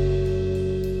him.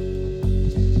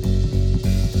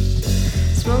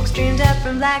 Smoke streamed up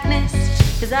from blackness,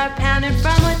 his heart pounded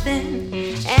from within,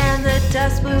 and the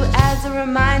dust blew as a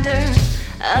reminder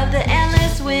of the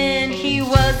endless wind. He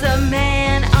was a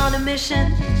man on a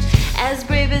mission, as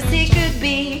brave as he could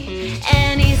be,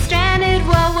 and he stranded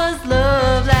what was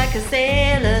love, like a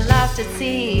sailor lost at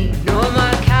sea. No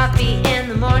more coffee in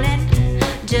the morning,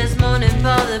 just mourning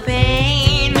for the pain.